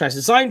is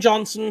interesting. Zion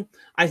Johnson,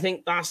 I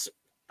think that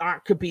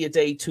could be a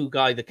day 2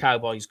 guy the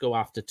Cowboys go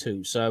after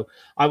too. So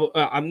I'm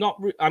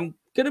going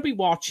to be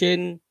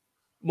watching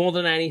more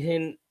than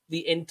anything the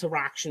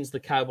interactions the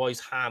Cowboys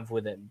have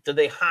with him. Do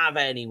they have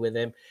any with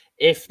him?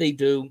 If they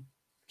do,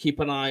 keep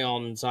an eye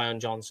on Zion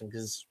Johnson,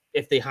 because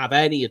if they have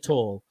any at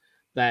all,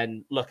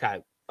 then look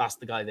out. That's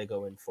the guy they're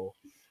going for.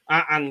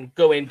 And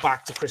going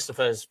back to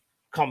Christopher's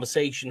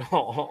conversation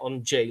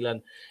on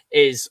Jalen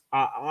is,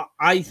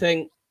 I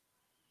think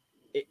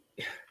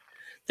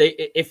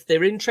if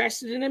they're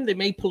interested in him, they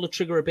may pull the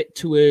trigger a bit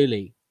too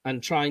early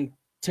and try and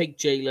take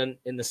Jalen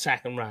in the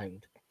second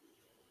round.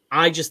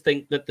 I just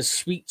think that the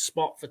sweet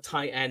spot for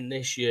tight end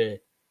this year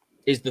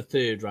is the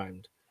third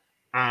round.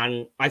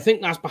 And I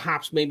think that's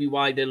perhaps maybe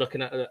why they're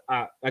looking at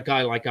a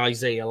guy like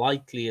Isaiah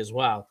Likely as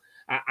well,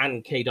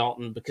 and Cade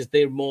Otton, because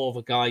they're more of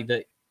a guy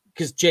that,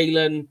 because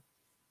Jalen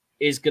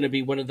is going to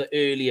be one of the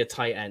earlier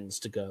tight ends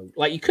to go.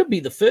 Like, he could be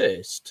the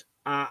first.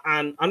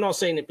 And I'm not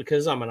saying it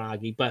because I'm an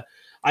Aggie, but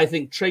I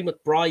think Trey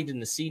McBride in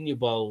the Senior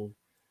Bowl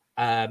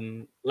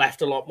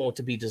left a lot more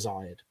to be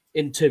desired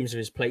in terms of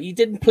his play. He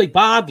didn't play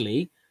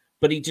badly,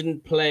 but he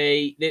didn't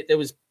play. There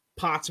was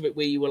parts of it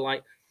where you were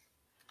like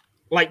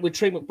with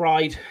Trey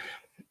McBride,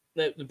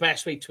 the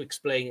best way to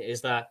explain it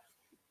is that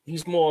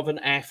he's more of an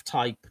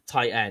F-type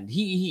tight end.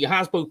 He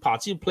has both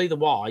parts. He'll play the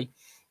Y,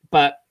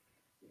 but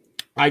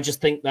I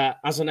just think that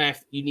as an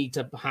F, you need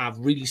to have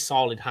really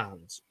solid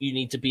hands. You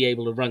need to be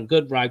able to run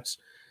good routes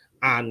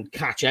and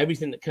catch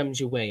everything that comes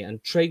your way.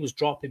 And Trey was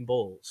dropping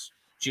balls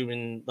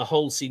during the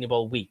whole Senior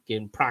Bowl week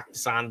in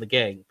practice and the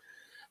game.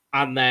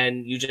 And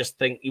then you just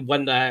think, you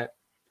wonder,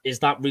 is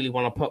that really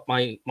what I put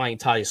my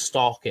entire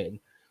stock in?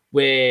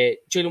 Where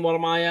Jalen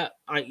Watermeyer,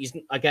 he's,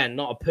 again,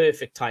 not a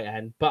perfect tight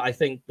end, but I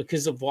think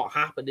because of what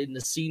happened in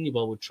the Senior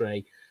Bowl with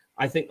Trey,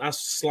 I think that's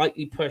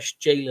slightly pushed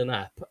Jalen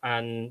up.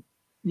 And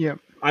yeah,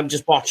 I'm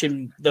just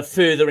watching the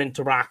further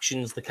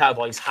interactions the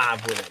Cowboys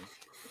have with him.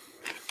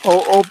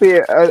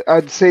 Albeit,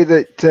 I'd say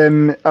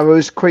that I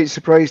was quite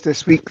surprised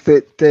this week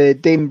that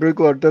Dane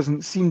Brugler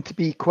doesn't seem to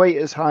be quite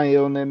as high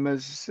on him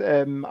as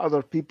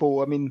other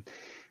people. I mean,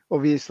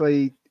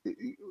 obviously, a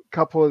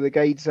couple of the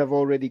guides I've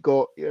already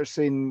got are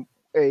saying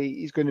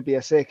he's going to be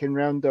a second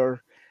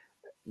rounder.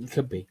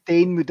 Could be.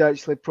 Dane would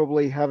actually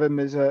probably have him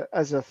as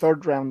a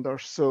third rounder.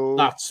 So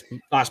that's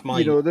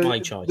my my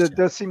choice. There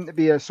does seem to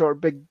be a sort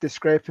of big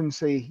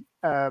discrepancy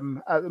at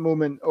the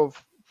moment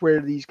of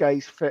where these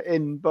guys fit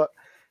in. But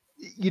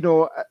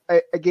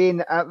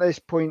again, at this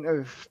point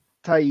of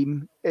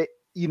time,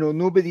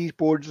 nobody's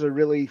boards are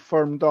really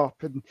firmed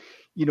up, and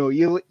you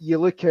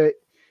look at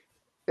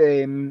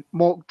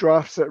mock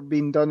drafts that are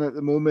being done at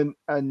the moment,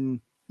 and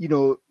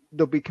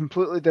they'll be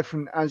completely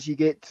different as you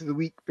get to the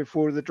week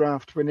before the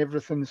draft when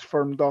everything's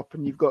firmed up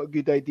and you've got a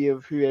good idea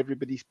of who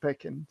everybody's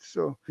picking.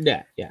 So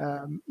yeah.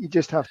 You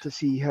just have to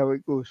see how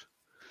it goes.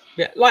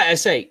 Yeah, like I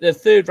say, the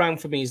third round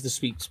for me is the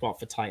sweet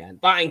spot for tight end.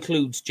 That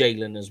includes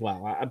Jalen as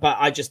well. But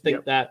I just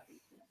think that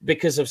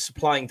because of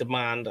supply and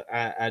demand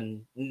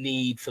and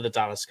need for the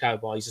Dallas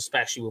Cowboys,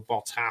 especially with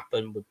what's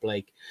happened with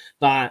Blake,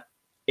 that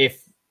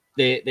if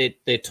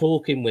they're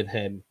talking with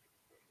him,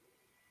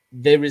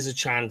 there is a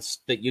chance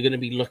that you're going to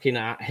be looking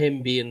at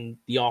him being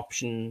the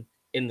option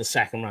in the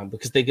second round,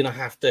 because they're going to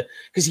have to,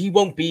 because he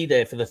won't be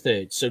there for the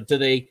third. So do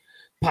they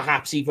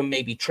perhaps even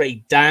maybe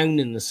trade down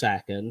in the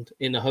second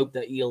in the hope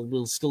that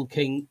will still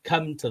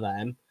come to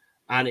them,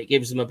 and it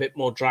gives them a bit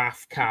more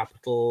draft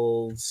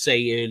capital,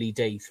 say early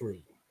day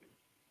 3.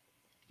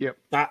 Yep.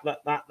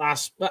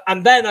 That's,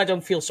 and then I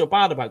don't feel so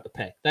bad about the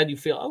pick. Then you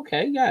feel,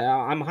 okay, yeah,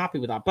 I'm happy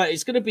with that. But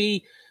it's going to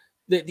be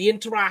the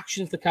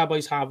interactions the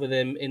Cowboys have with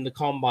him in the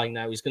combine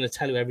now is going to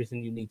tell you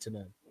everything you need to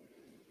know.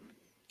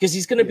 Because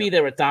he's going to be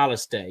there at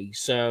Dallas Day,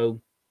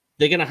 so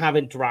they're going to have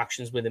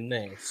interactions with him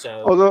there.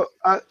 So, although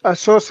I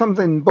saw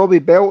something Bobby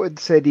Belt had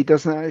said, he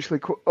doesn't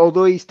actually,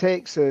 although he's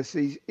Texas,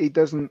 he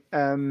doesn't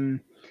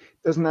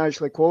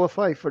actually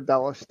qualify for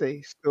Dallas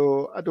Day.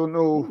 So I don't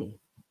know.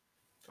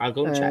 I'll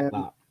go and check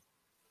that.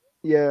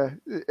 Yeah,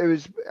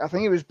 I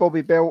think it was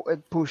Bobby Belt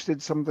had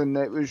posted something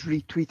that was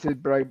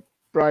retweeted by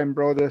Brian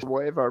Broaddus or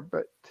whatever,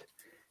 but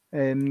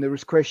there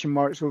was question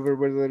marks over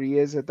whether he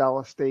is a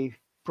Dallas Day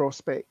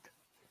prospect.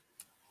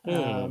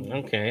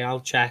 Okay,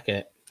 I'll check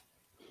it.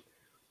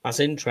 That's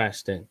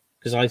interesting,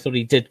 because I thought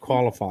he did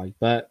qualify,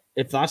 but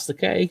if that's the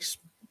case,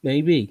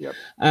 maybe. Yep.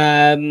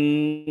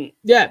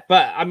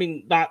 But I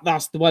mean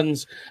that's the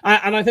ones,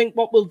 and I think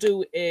what we'll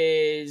do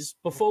is,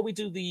 before we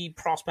do the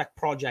prospect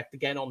project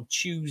again on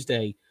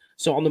Tuesday,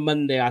 so on the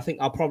Monday, I think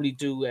I'll probably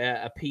do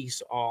a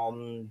piece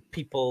on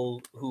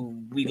people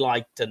who we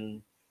liked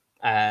and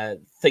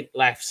think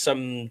left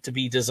some to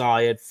be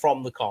desired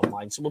from the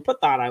combine. So we'll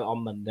put that out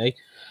on Monday,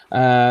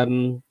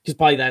 because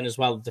by then as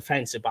well, the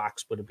defensive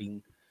backs would have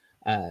been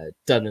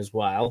done as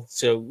well.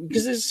 So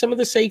because there's some of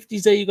the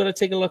safeties there you've got to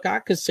take a look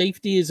at, because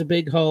safety is a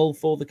big hole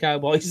for the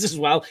Cowboys as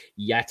well,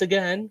 yet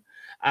again.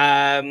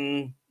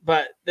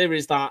 But there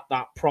is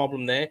that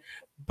problem there.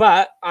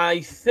 But I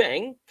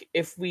think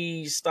if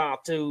we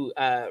start to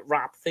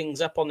wrap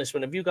things up on this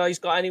one, have you guys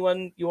got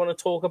anyone you want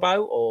to talk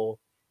about or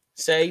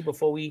say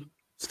before we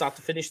start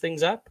to finish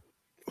things up?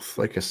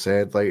 Like I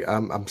said,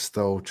 I'm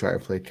still trying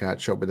to play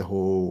catch up with the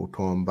whole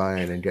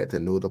combine and get to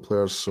know the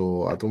players,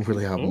 so I don't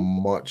really have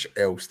much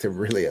else to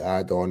really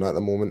add on at the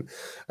moment.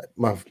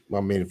 My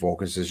main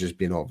focus has just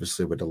been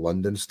obviously with the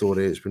London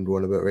story it's been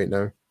going about right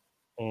now.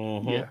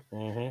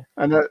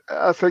 And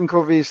I think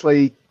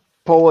obviously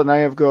Paul and I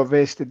have got a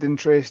vested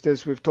interest,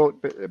 as we've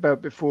talked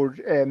about before.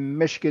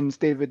 Michigan's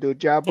David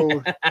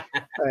Ojabo.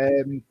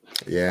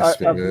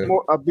 Yes,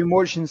 I've been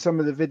watching some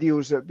of the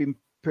videos that have been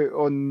put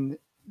on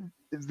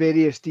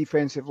various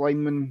defensive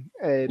linemen,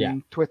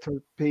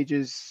 Twitter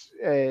pages,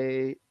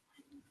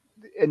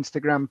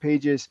 Instagram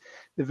pages,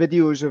 the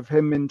videos of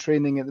him in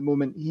training at the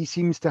moment, he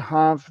seems to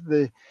have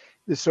the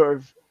sort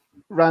of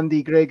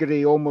Randy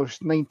Gregory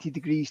almost 90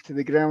 degrees to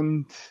the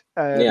ground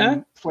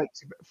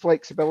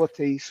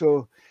flexibility.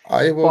 So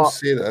I will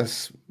say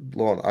this,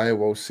 Lauren, I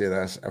will say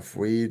this. If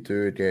we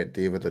do get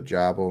David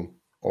Ojabo,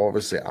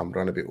 obviously I'm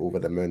going to be over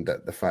the moon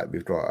at the fact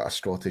we've got a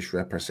Scottish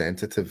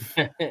representative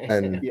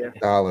in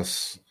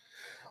Dallas,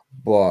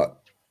 but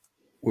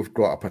we've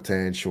got a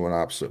potential, an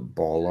absolute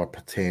baller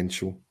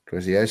potential,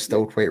 because he is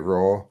still quite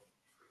raw.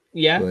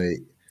 Yeah. Like,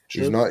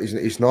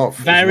 he's not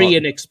very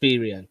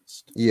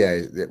inexperienced.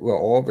 Yeah,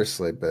 well,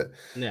 obviously, but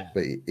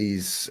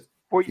he's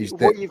what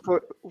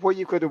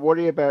you've got to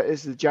worry about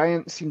is the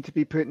Giants seem to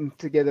be putting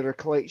together a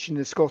collection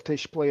of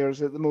Scottish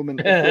players at the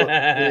moment. They've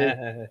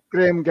got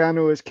Graham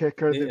Gano as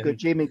kicker. They've got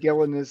Jamie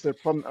Gillan as their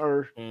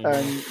punter,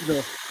 and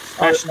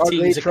special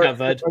teams are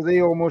covered. Are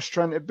they almost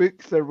trying to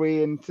book their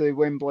way into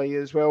Wembley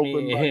as well?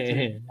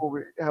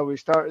 How we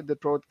started the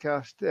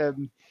broadcast,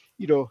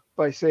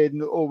 by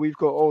saying, "Oh, we've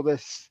got all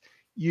this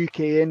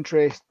UK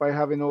interest by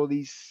having all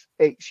these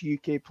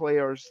ex-UK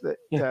players that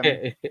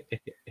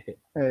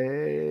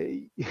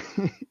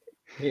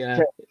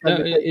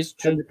it's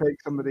true to pick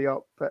somebody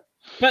up."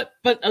 But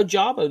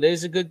Ojabo,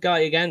 there's a good guy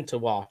again to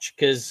watch,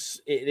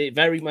 because it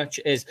very much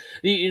is,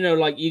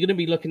 like, you're going to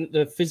be looking at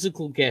the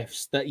physical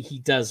gifts that he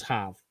does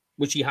have,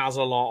 which he has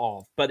a lot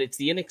of, but it's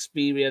the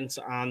inexperience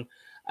and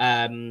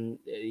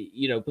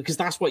because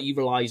that's what he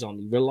relies on.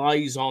 He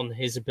relies on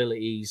his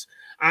abilities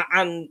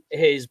and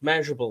his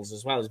measurables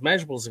as well. His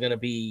measurables are going to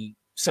be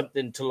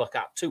something to look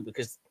at too,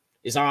 because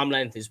his arm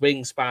length, his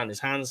wingspan, his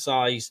hand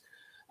size,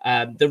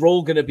 they're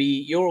all going to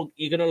be, you're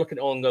going to look at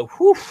it all and go,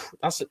 whew,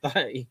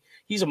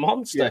 he's a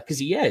monster, because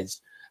he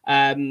is.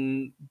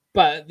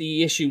 But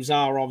the issues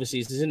are obviously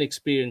his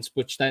inexperience,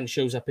 which then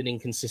shows up in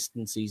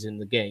inconsistencies in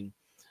the game.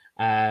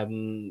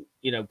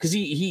 Because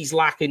he's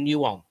lacking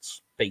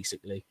nuance,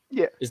 basically.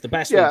 Yeah, is the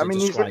best way to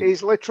describe.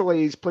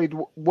 He's played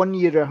 1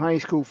 year of high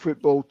school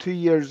football, 2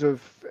 years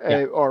of,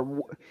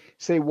 or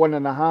say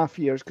 1.5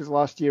 years, because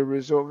last year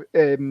was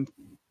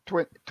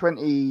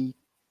 2020.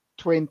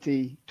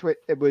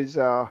 It was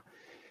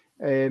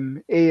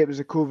it was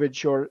a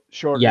COVID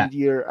shortened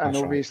year, and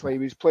obviously he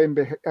was playing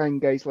behind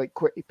guys like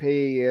Quitty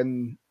Pay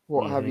and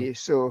what have you.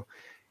 So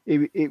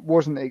it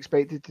wasn't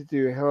expected to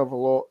do a hell of a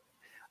lot.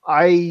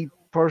 I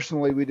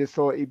personally would have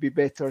thought he'd be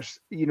better.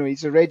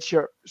 He's a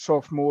redshirt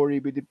sophomore.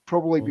 He would have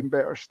probably been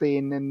better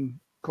staying in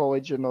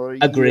college another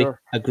year.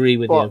 Agree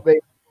with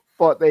you.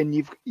 But then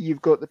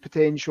you've got the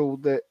potential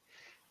that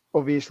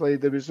obviously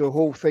there was a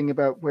whole thing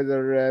about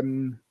whether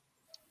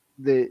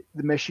the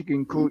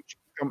Michigan coach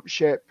jump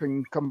ship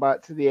and come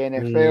back to the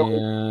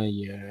NFL.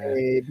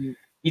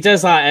 He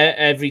does that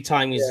every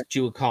time he's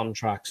due a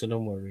contract, so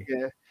don't worry.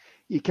 Yeah,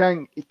 you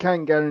can't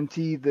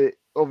guarantee that.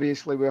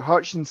 Obviously, with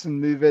Hutchinson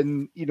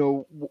moving,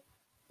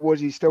 was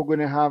he still going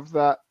to have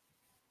that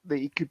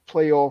he could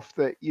play off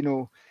that,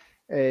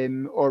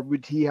 or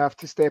would he have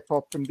to step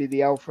up and be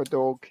the alpha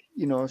dog?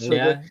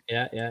 It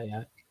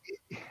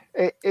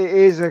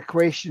is a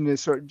question of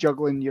sort of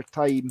juggling your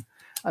time,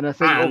 and I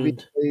think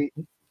obviously.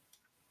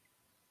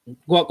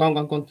 Go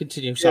on,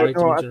 continue. Sorry to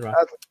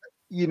interrupt.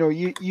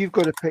 You've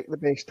got to pick the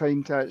best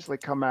time to actually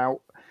come out,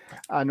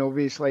 and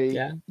obviously,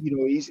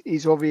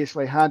 he's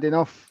obviously had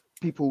enough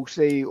people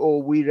say, "Oh,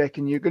 we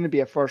reckon you're going to be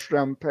a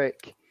first-round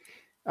pick,"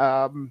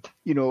 and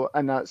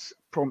that's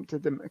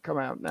prompted him to come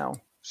out now.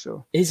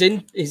 So his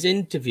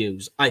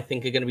interviews, I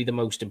think, are going to be the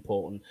most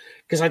important,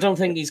 because I don't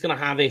think he's going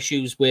to have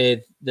issues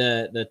with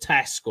the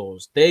test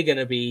scores. They're going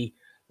to be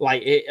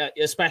like,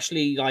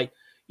 especially like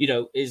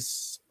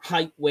his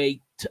height,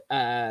 weight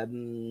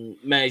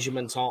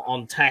measurements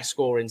on test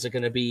scorings are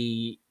going to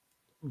be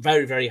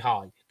very, very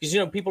high, because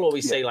people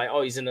always say like,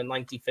 "Oh, he's in the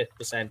 95th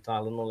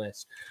percentile" and all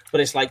this, but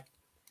it's like.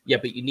 Yeah,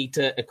 but you need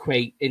to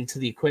equate into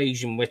the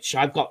equation, which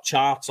I've got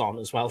charts on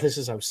as well. This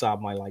is how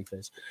sad my life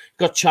is.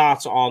 Got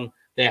charts on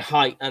their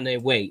height and their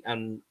weight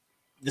and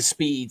the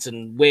speeds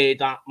and where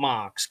that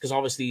marks. Because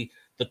obviously,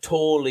 the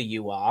taller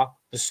you are,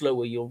 the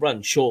slower you'll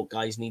run. Short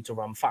guys need to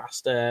run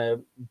faster.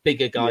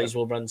 Bigger guys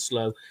will run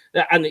slow.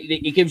 And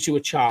it gives you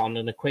a chart on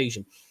an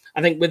equation.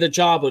 I think with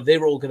Ojabo,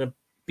 they're all going to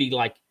be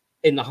like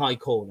in the high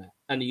corner.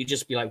 And you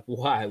just be like,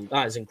 wow,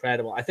 that is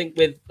incredible. I think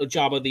with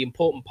Ojabo, the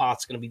important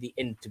part's going to be the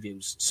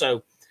interviews.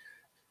 So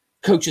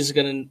coaches are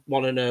going to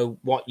want to know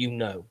what you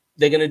know.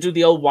 They're going to do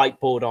the old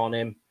whiteboard on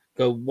him,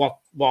 go, what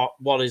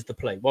is the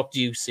play? What do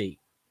you see?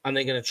 And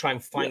they're going to try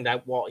and find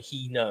out what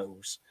he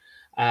knows.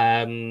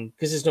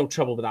 Because there's no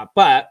trouble with that.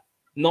 But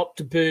not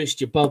to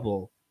burst your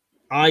bubble,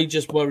 I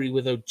just worry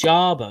with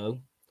Ojabo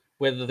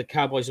whether the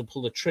Cowboys will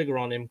pull the trigger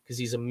on him because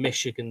he's a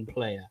Michigan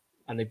player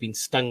and they've been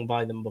stung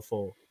by them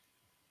before.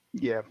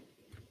 Yeah.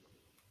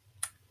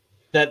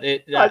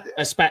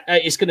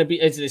 It's going to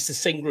be it's the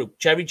same group.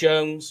 Jerry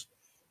Jones,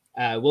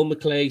 Will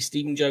McClay,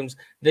 Stephen Jones,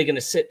 they're going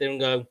to sit there and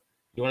go,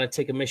 you want to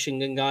take a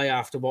Michigan guy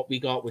after what we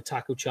got with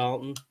Taco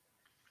Charlton?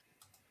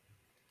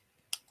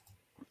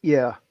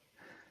 Yeah,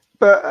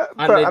 but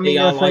I mean,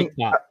 I think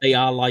they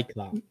are like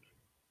that.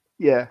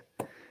 Yeah,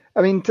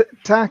 I mean,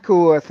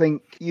 Taco. I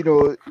think he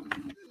was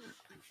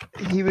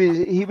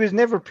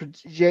never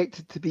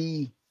projected to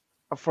be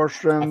a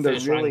first rounder,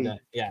 really. Rounder.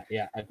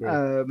 Yeah, I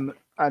agree.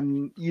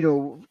 And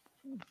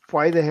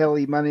why the hell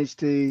he managed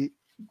to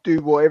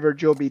do whatever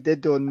job he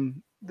did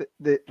on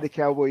the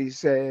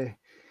Cowboys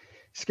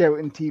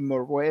scouting team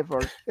or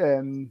whatever.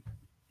 I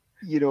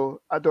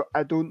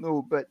don't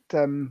know, but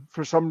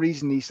for some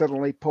reason he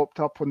suddenly popped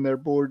up on their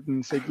board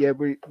and said, "Yeah,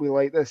 we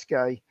like this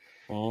guy."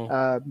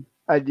 And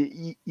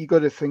you got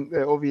to think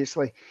that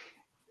obviously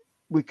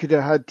we could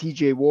have had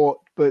TJ Watt,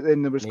 but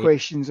then there was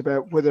questions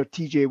about whether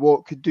TJ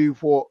Watt could do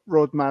what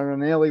Rod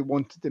Marinelli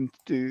wanted him to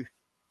do.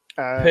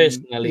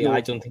 Personally,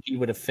 I don't think he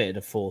would have fitted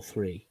a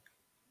 4-3.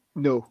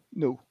 No.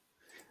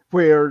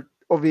 Where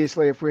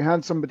obviously, if we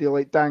had somebody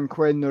like Dan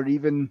Quinn, or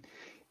even,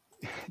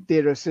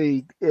 dare I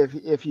say,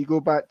 if you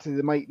go back to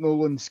the Mike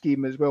Nolan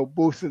scheme as well,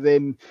 both of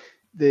them,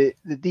 the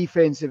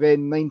defensive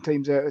end 9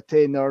 times out of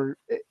 10 are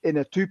in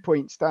a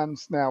 2-point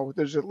stance now.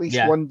 There's at least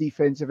one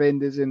defensive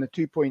end is in a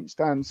 2-point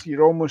stance.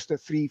 You're almost a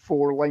 3-4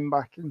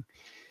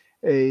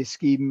 linebacking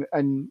scheme,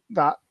 and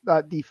that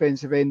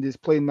defensive end is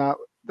playing that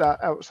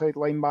outside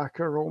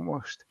linebacker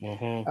almost.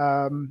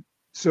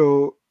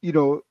 So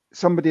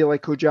somebody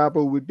like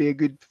Ojabo would be a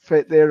good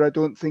fit there. I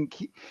don't think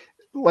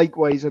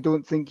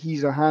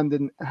he's a hand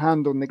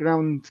on the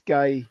ground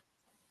guy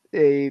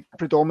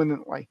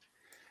predominantly.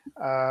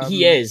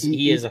 He is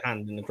a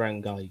hand in the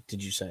ground guy.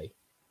 Did you say?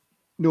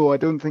 No, I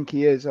don't think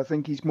he is. I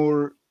think he's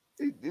more.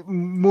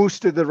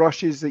 Most of the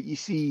rushes that you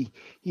see,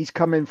 he's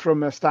coming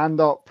from a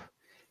stand-up.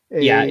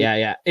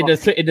 Yeah. In a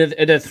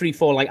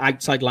 3-4 like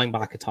outside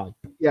linebacker type.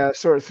 Yeah,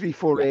 sort of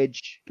 3-4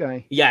 edge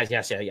guy. Yeah.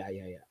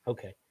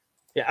 Okay.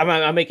 Yeah,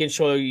 I'm making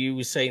sure you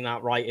were saying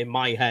that right in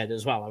my head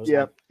as well. I was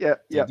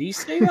did he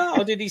say that,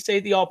 or did he say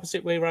the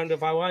opposite way around of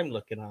how I'm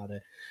looking at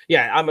it?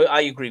 Yeah,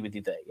 I agree with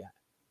you there. Yeah.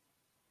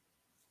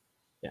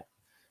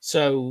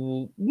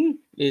 So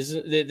there's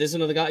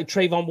another guy,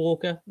 Trayvon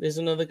Walker. There's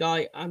another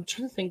guy. I'm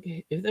trying to think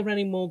if there are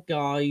any more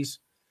guys.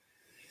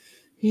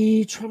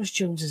 Travis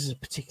Jones is a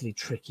particularly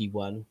tricky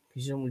one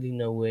because you don't really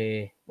know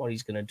what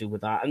he's going to do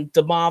with that. And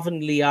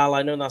DeMarvin Leal,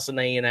 I know that's an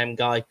A&M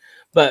guy,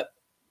 but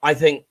I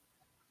think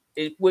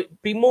it would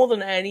be more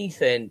than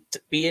anything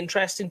to be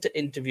interesting to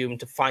interview him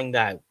to find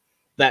out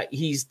that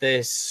he's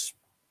this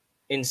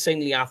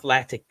insanely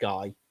athletic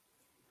guy.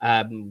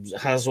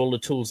 Has all the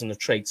tools and the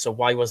traits, so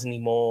why wasn't he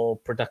more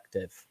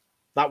productive?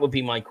 That would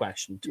be my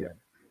question to him.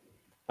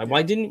 Like,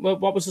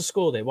 what was the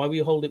score there? Why were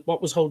you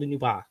what was holding you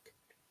back?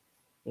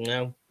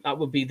 That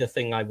would be the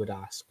thing I would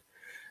ask.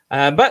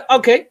 But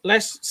okay,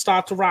 let's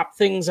start to wrap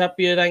things up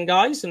here then,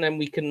 guys, and then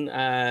we can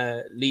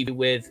leave you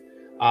with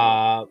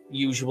our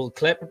usual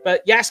clip.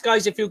 But yes,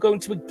 guys, if you're going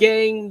to a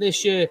game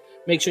this year,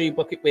 make sure you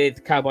book it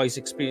with Cowboys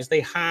Experience.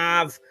 They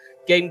have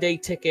game day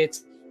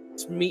tickets,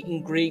 meet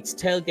and greets,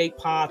 tailgate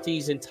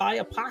parties,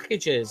 entire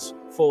packages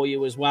for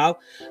you as well.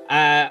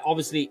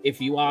 Obviously,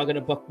 if you are going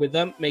to book with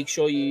them, make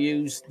sure you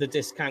use the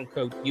discount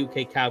code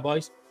UK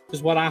Cowboys,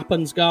 because what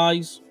happens,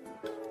 guys?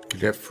 You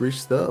get free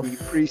stuff.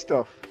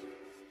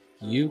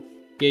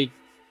 UK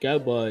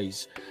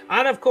Cowboys.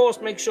 And of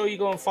course, make sure you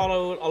go and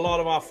follow a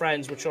lot of our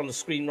friends, which are on the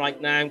screen right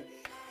now.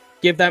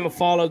 Give them a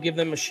follow, give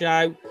them a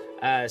shout.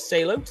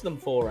 Say hello to them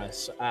for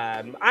us.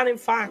 And in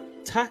fact,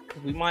 Tuck,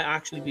 we might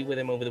actually be with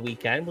him over the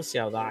weekend. We'll see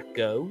how that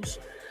goes.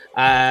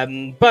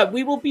 But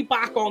we will be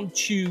back on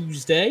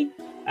Tuesday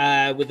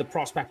with the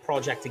Prospect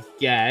Project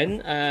again.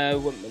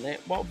 1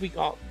 minute. What have we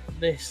got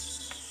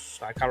this?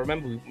 I can't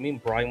remember. Me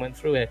and Brian went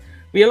through it.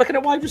 We are looking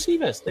at wide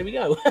receivers. There we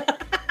go.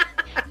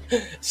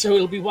 So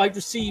it'll be wide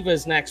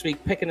receivers next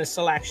week, picking a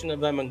selection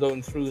of them and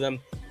going through them,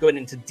 going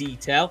into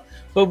detail.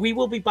 But we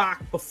will be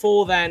back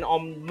before then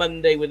on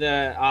Monday with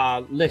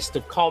a list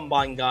of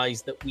combine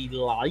guys that we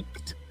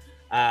liked.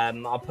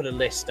 I'll put a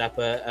list up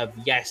of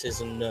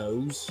yeses and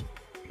nos,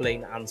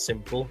 plain and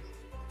simple.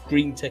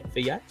 Green tick for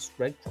yes,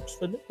 red cross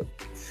for no.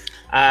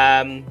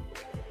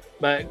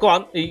 But go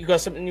on, you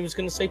got something you was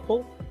going to say,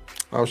 Paul?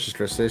 I was just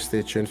going to say,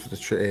 stay tuned for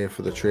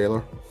the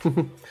trailer.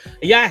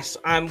 Yes,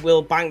 and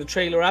we'll bang the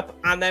trailer up,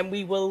 and then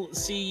we will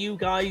see you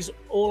guys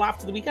all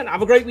after the weekend.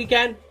 Have a great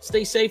weekend.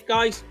 Stay safe,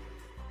 guys.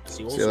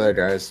 See you later,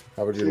 guys.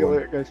 Have a good one. See you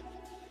later, guys.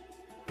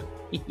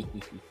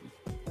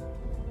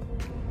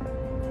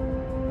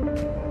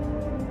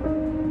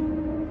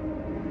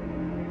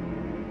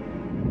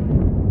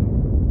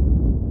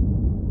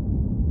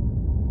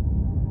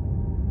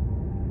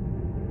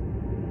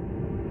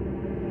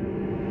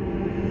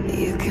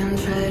 You can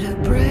try to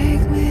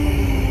break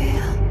me.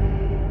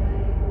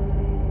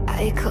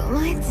 I cut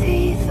my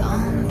teeth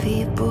on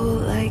people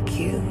like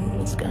you.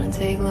 It's gonna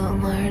take a lot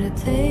more to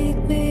take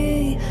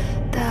me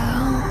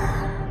down.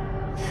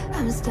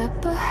 I'm a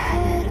step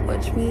ahead,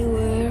 watch me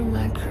wear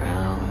my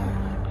crown.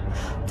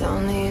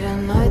 Don't need a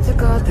night to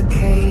cut the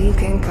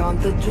cake and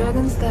count the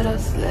dragons that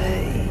I've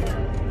slayed.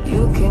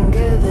 You can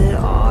give it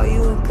all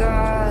you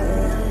got,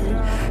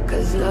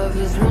 'cause love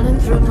is running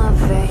through my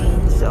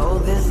veins. Oh,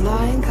 this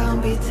line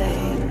can't be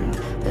tamed.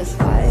 There's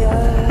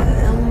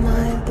fire in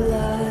my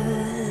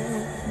blood.